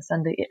day on the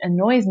Sunday, it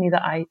annoys me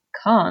that I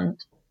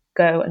can't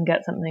go and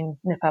get something,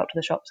 nip out to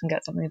the shops and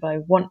get something if I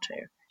want to.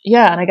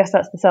 Yeah, and I guess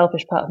that's the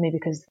selfish part of me,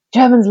 because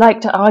Germans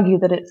like to argue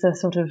that it's a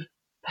sort of,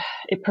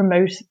 it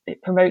promotes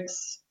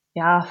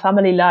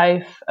family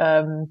life,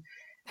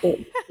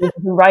 it gives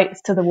the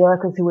rights to the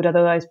workers who would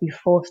otherwise be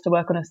forced to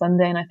work on a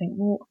Sunday. And I think,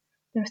 well,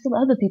 there are still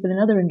other people in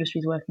other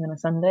industries working on a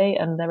Sunday,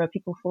 and there are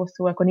people forced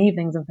to work on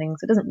evenings and things.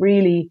 It doesn't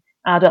really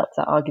add up,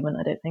 that argument,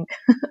 I don't think.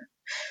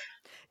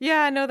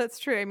 Yeah, no, that's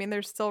true.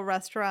 There's still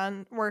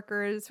restaurant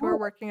workers who are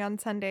working on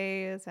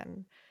Sundays,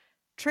 and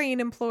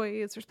train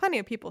employees. There's plenty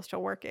of people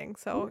still working.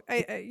 So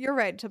you're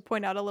right to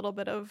point out a little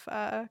bit of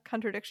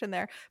contradiction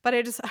there. But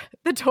I just,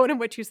 the tone in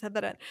which you said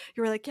that,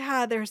 you were like,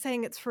 yeah, they're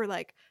saying it's for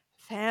like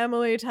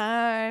family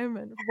time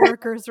and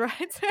workers'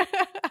 rights.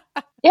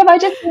 Yeah, but I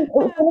just think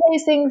some of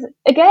these things,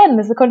 again,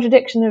 there's the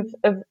contradiction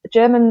of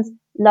Germans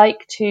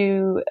like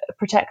to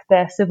protect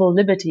their civil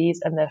liberties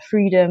and their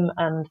freedom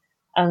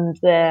and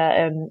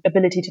their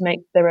ability to make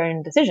their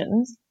own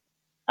decisions.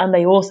 And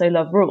they also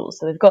love rules.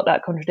 So they've got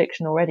that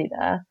contradiction already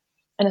there.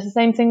 And it's the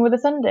same thing with a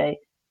Sunday.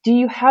 Do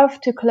you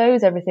have to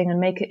close everything and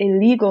make it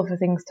illegal for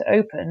things to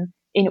open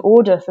in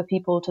order for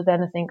people to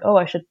then think, oh,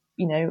 I should,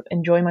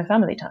 enjoy my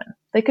family time?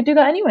 They could do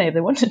that anyway if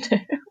they wanted to.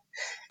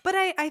 But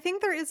I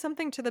think there is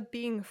something to the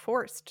being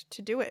forced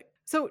to do it.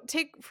 So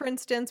take, for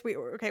instance, we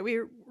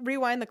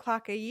rewind the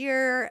clock a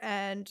year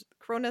and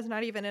Corona's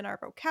not even in our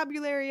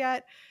vocabulary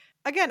yet.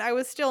 Again, I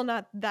was still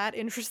not that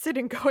interested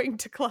in going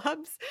to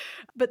clubs,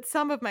 but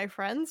some of my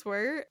friends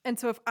were. And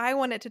so if I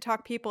wanted to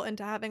talk people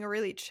into having a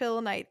really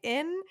chill night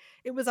in,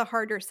 it was a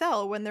harder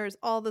sell when there's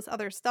all this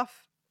other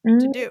stuff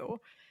to Mm. do.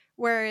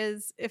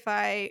 Whereas if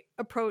I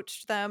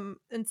approached them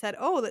and said,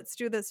 oh, let's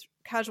do this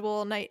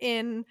casual night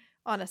in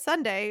on a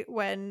Sunday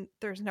when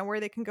there's nowhere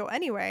they can go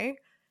anyway,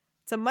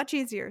 it's a much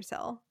easier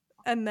sell.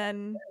 And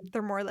then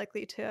they're more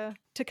likely to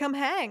come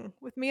hang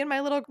with me in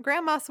my little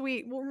grandma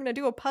suite. We're going to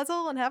do a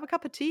puzzle and have a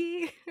cup of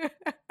tea.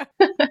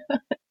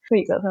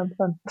 Sweet, that sounds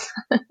fun.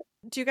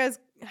 Do you guys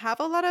have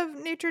a lot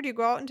of nature? Do you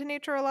go out into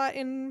nature a lot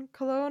in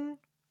Cologne?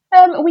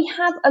 We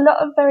have a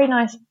lot of very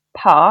nice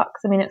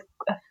parks. I mean, it's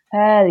a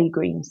fairly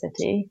green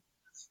city.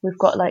 We've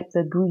got like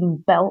the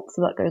green belt,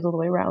 so that goes all the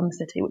way around the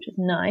city, which is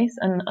nice.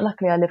 And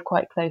luckily, I live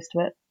quite close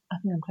to it. I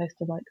think I'm close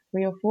to like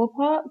 3 or 4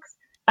 parks.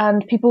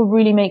 And people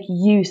really make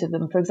use of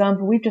them. For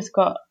example, we've just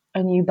got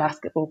a new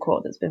basketball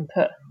court that's been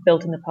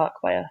built in the park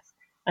by us.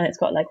 And it's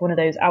got like one of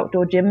those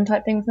outdoor gym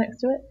type things next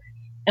to it.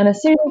 And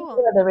as soon as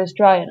the weather is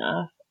dry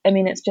enough, I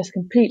mean, it's just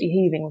completely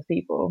heaving with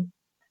people.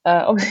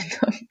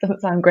 Obviously, it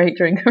doesn't sound great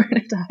during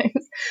Corona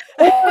times.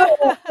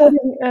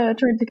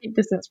 Trying to keep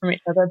distance from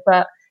each other,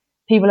 but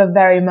people are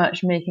very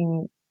much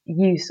making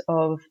use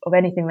of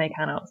anything they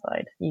can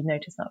outside. You've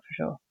noticed that for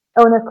sure.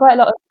 Oh, and there's quite a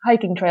lot of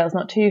hiking trails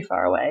not too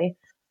far away.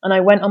 And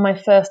I went on my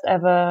first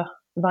ever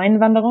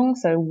Weinwanderung,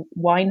 so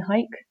wine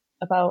hike,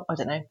 about, I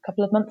don't know, a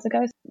couple of months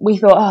ago. We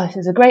thought, oh, this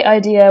is a great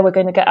idea. We're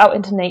going to get out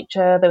into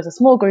nature. There was a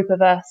small group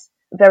of us,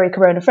 very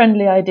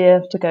Corona-friendly idea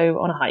to go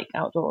on a hike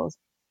outdoors.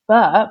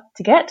 But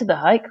to get to the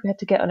hike, we had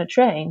to get on a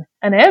train.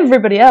 And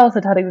everybody else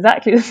had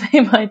exactly the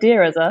same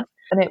idea as us.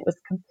 And it was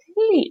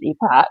completely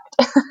packed,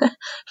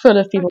 full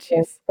of people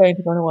going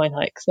to go on a wine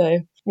hike. So,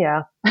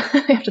 yeah,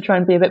 you have to try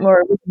and be a bit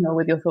more original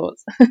with your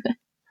thoughts.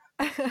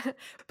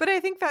 But I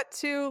think that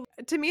too,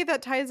 to me,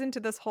 that ties into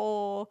this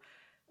whole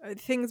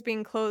things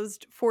being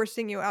closed,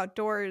 forcing you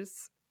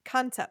outdoors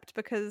concept.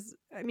 Because,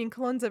 I mean,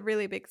 Cologne's a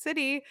really big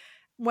city.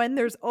 When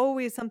there's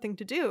always something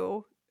to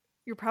do,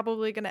 you're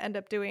probably going to end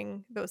up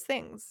doing those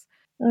things.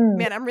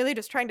 Man, I'm really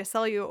just trying to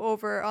sell you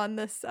over on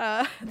this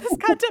this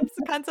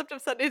concept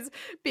of Sundays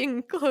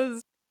being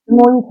closed. The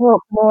more you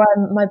talk, the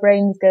more my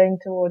brain's going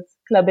towards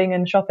clubbing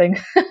and shopping.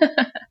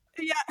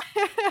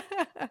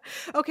 Yeah.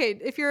 Okay,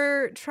 if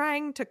you're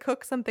trying to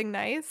cook something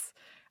nice,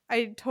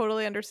 I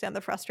totally understand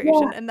the frustration.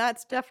 Yeah. And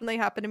that's definitely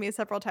happened to me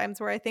several times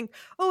where I think,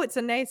 oh, it's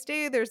a nice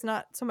day, there's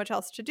not so much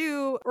else to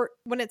do. Or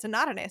when it's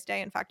not a nice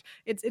day, in fact,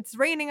 it's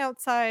raining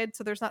outside,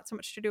 so there's not so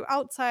much to do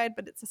outside,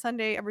 but it's a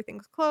Sunday,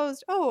 everything's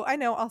closed. Oh, I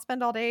know, I'll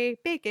spend all day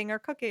baking or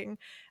cooking.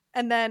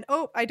 And then,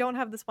 oh, I don't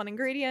have this one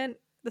ingredient,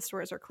 the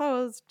stores are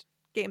closed,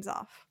 game's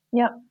off.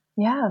 Yeah.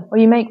 Or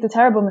you make the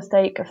terrible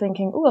mistake of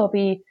thinking, oh, I'll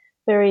be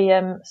very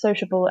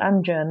sociable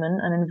and German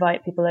and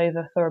invite people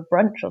over for a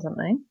brunch or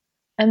something.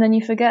 And then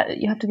you forget that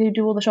you have to go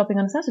do all the shopping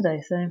on a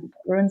Saturday, so it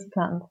ruins the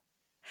plan.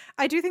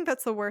 I do think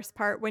that's the worst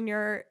part, when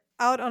you're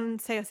out on,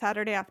 say, a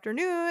Saturday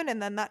afternoon,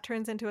 and then that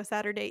turns into a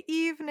Saturday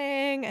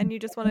evening, and you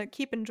just want to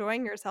keep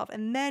enjoying yourself.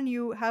 And then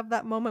you have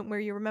that moment where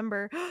you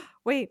remember,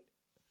 wait,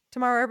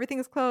 tomorrow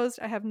everything's closed,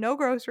 I have no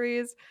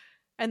groceries.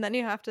 And then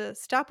you have to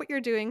stop what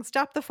you're doing,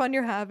 stop the fun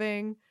you're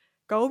having,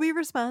 go be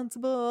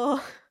responsible.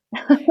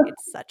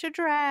 It's such a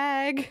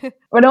drag.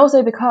 But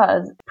also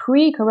because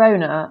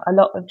pre-corona, a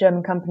lot of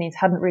German companies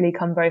hadn't really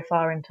come very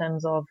far in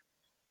terms of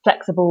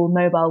flexible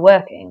mobile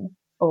working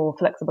or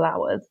flexible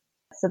hours.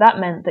 So that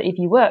meant that if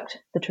you worked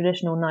the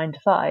traditional 9 to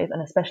 5,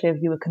 and especially if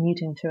you were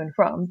commuting to and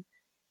from,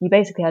 you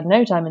basically had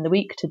no time in the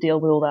week to deal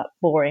with all that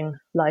boring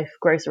life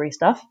grocery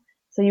stuff.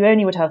 So you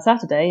only would have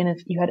Saturday, and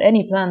if you had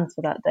any plans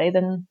for that day,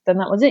 then that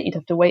was it. You'd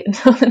have to wait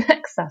until the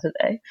next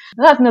Saturday.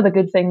 And that's another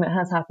good thing that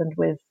has happened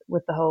with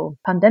the whole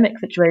pandemic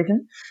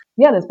situation.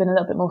 Yeah, there's been a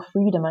little bit more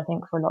freedom, I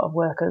think, for a lot of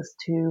workers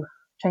to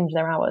change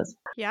their hours.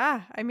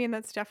 Yeah, I mean,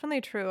 that's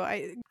definitely true.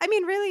 I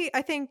mean, really,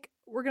 I think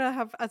we're going to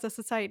have, as a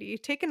society,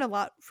 taken a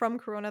lot from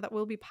Corona that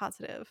will be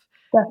positive.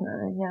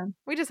 Definitely, yeah.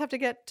 We just have to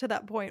get to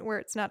that point where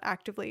it's not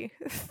actively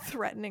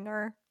threatening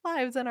our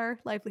lives and our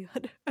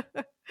livelihood.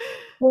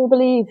 We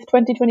believe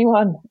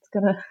 2021, it's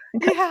going to...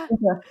 Yeah.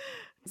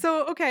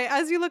 So, okay,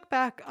 as you look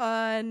back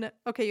on,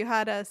 okay, you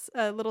had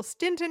a little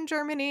stint in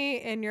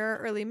Germany in your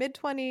early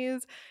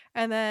mid-20s,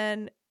 and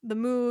then the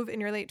move in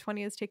your late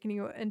 20s taking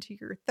you into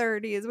your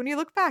 30s. When you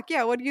look back,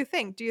 yeah, what do you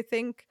think? Do you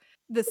think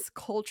this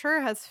culture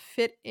has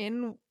fit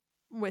in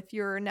with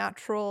your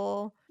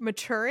natural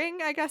maturing,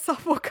 I guess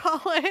we'll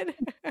call it?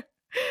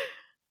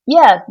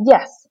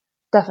 Yes,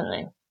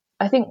 definitely.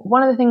 I think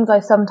one of the things I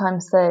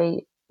sometimes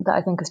say that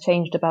I think has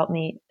changed about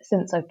me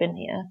since I've been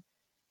here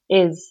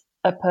is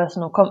a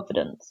personal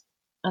confidence.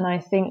 And I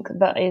think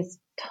that is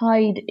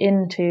tied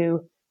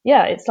into,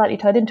 it's slightly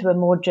tied into a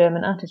more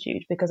German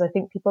attitude, because I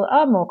think people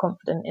are more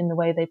confident in the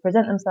way they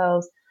present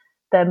themselves.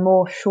 They're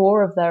more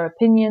sure of their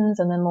opinions,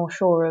 and they're more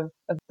sure of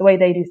the way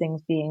they do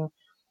things being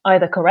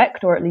either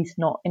correct or at least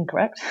not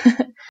incorrect.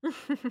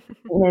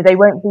 They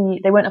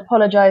won't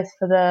apologize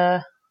for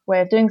the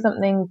way of doing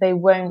something. They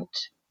won't,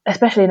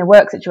 especially in a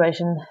work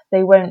situation,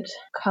 they won't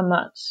come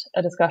at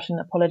a discussion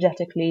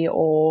apologetically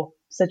or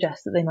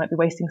suggest that they might be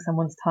wasting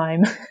someone's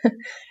time,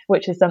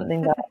 which is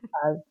something that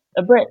as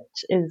a Brit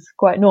is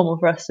quite normal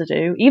for us to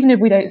do. Even if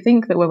we don't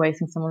think that we're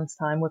wasting someone's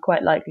time, we're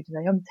quite likely to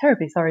say, I'm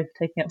terribly sorry for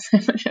taking up so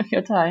much of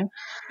your time.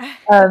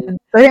 So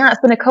I think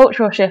that's been a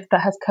cultural shift that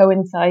has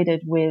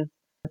coincided with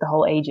the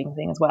whole aging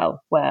thing as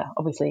well, where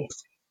obviously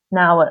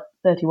now at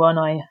 31,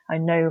 I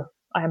know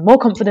I am more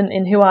confident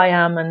in who I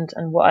am and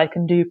what I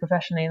can do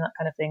professionally and that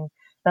kind of thing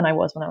than I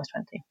was when I was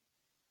 20.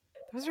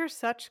 Those are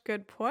such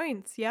good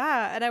points.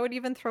 Yeah. And I would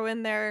even throw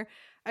in there,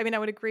 I mean, I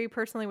would agree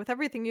personally with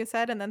everything you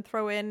said, and then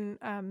throw in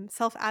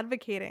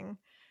self-advocating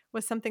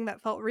was something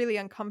that felt really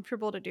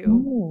uncomfortable to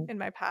do in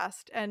my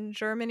past. And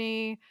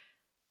Germany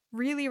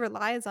really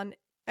relies on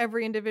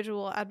every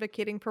individual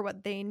advocating for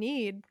what they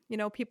need.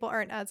 People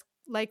aren't as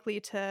likely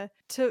to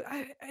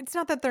it's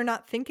not that they're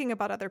not thinking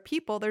about other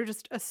people. They're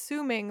just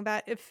assuming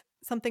that if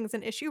something's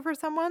an issue for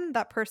someone,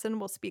 that person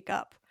will speak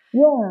up.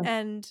 Yeah.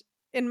 And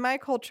in my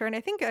culture, and I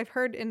think I've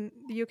heard in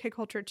the UK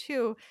culture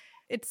too,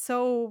 it's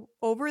so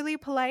overly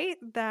polite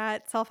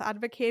that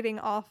self-advocating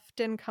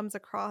often comes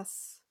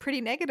across pretty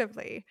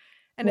negatively.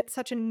 And it's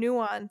such a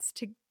nuance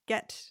to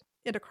get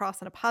it across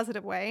in a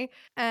positive way.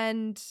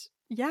 And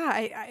yeah,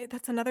 I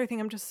that's another thing.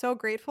 I'm just so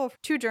grateful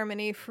to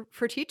Germany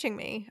for teaching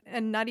me,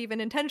 and not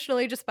even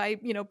intentionally, just by,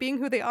 being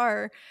who they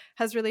are,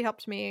 has really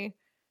helped me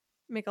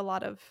make a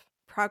lot of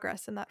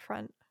progress in that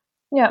front.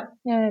 Yeah,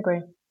 I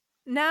agree.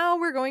 Now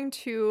we're going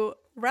to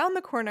round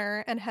the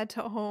corner and head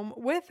to home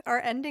with our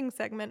ending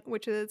segment,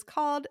 which is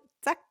called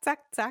Zack, Zack,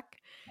 Zack.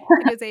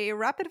 It is a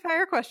rapid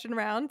fire question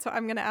round. So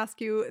I'm going to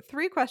ask you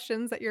 3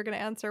 questions that you're going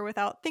to answer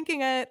without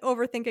thinking it,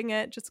 overthinking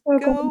it. Just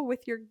go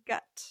with your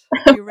gut.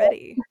 Are you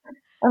ready?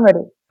 I'm ready.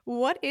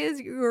 What is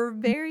your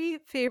very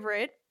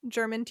favorite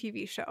German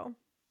TV show?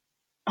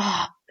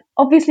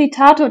 Obviously,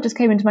 Tatort just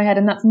came into my head,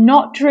 and that's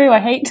not true. I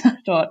hate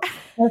Tatort.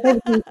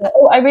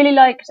 I really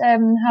liked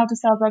How to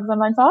Sell Drugs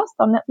Online Fast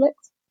on Netflix.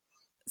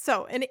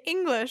 So in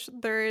English,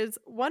 there is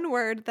one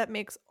word that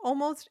makes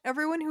almost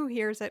everyone who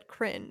hears it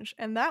cringe,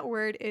 and that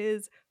word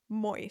is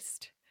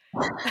moist.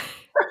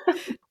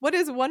 What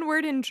is one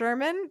word in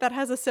German that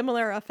has a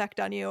similar effect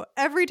on you?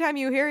 Every time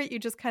you hear it, you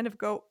just kind of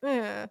go,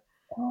 ugh.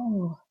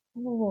 Oh.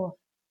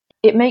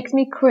 It makes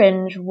me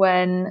cringe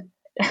when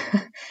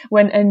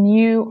a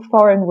new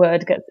foreign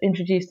word gets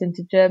introduced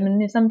into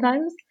German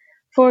sometimes.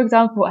 For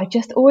example, I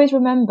just always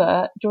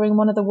remember during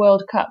one of the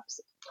World Cups,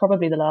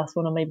 probably the last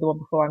one or maybe the one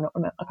before,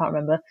 I can't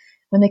remember,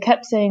 when they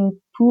kept saying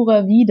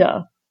pure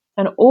wieder,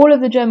 and all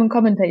of the German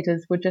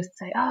commentators would just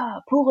say,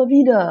 pure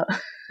wieder,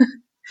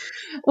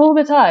 all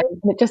the time.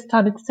 And it just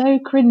sounded so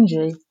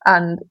cringy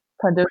and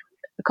kind of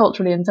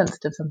culturally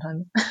insensitive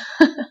sometimes.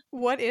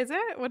 What is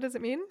it? What does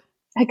it mean?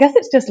 I guess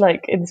it's just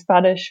like in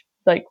Spanish,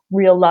 like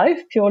real life,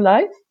 pure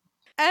life.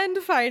 And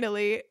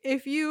finally,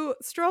 if you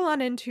stroll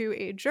on into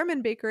a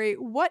German bakery,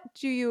 what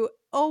do you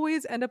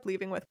always end up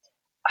leaving with?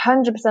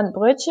 100%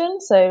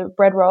 Brötchen, so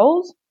bread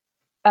rolls.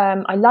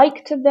 I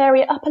like to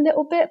vary it up a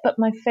little bit, but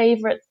my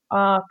favourites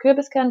are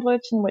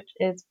Kürbiskernbrötchen, which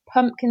is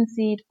pumpkin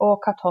seed, or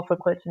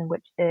Kartoffelbrötchen,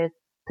 which is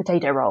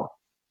potato roll.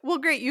 Well,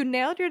 great. You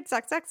nailed your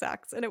Zack, Zack,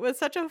 Zacks, and it was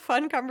such a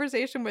fun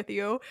conversation with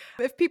you.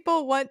 If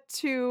people want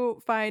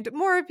to find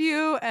more of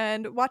you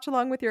and watch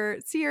along with your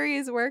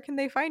series, where can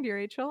they find you,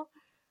 Rachel?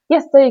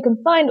 Yes, so you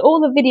can find all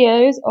the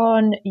videos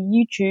on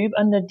YouTube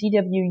under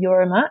DW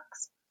Euromax.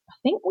 I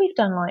think we've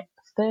done like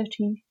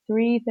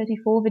 33,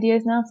 34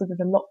 videos now, so there's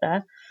a lot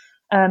there.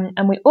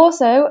 And we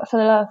also,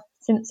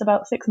 since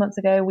about 6 months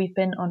ago, we've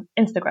been on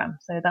Instagram.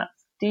 So that's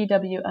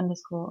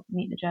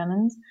DW_Meet the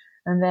Germans.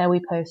 And there we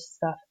post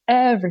stuff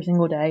every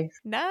single day.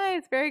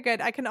 Nice. Very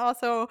good. I can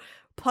also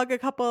plug a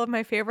couple of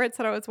my favorites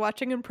that I was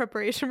watching in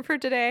preparation for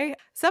today.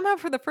 Somehow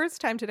for the first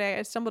time today,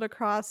 I stumbled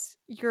across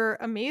your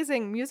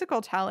amazing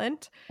musical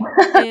talent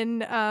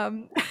in,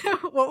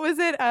 what was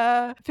it?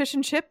 Fish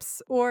and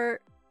chips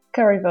or...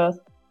 Currywurst.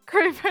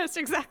 Currywurst,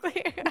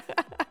 exactly.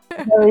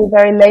 Very,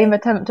 very lame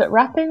attempt at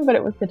rapping, but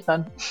it was good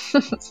fun.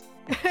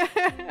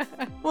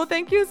 Well,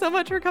 thank you so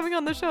much for coming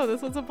on the show.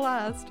 This was a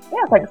blast.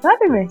 Yeah, thanks for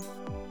having me.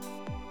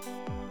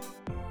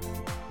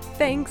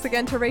 Thanks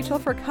again to Rachel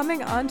for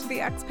coming on to the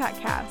Expat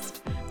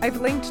Cast.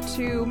 I've linked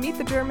to Meet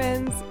the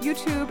Germans,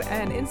 YouTube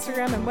and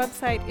Instagram and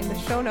website in the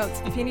show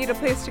notes. If you need a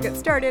place to get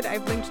started,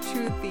 I've linked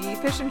to the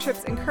Fish and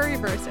Chips and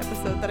Currywurst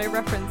episode that I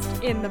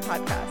referenced in the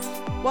podcast.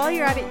 While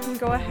you're at it, you can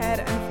go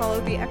ahead and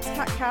follow the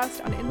Expat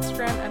Cast on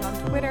Instagram and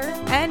on Twitter.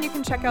 And you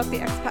can check out the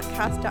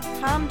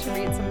expatcast.com to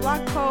read some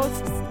blog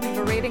posts, leave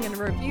a rating and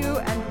a review,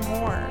 and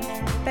more.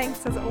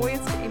 Thanks as always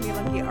to Amy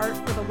Lunke Art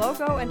for the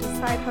logo and to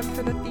Sidehug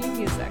for the theme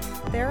music.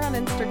 They're on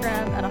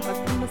Instagram at A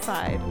Hug from the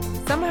Side.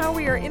 Somehow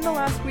we are in the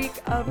last week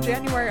of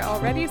January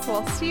already, so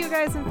I'll see you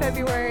guys in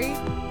February.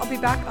 I'll be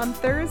back on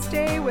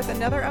Thursday with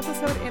another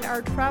episode in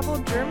our Travel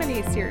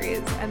Germany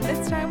series, and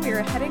this time we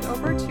are heading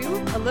over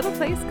to a little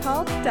place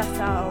called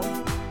Dessau.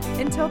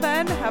 Until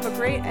then, have a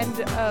great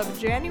end of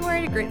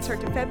January, a great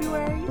start to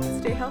February.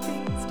 Stay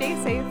healthy, stay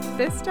safe.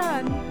 Bis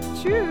dann.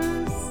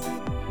 Tschüss.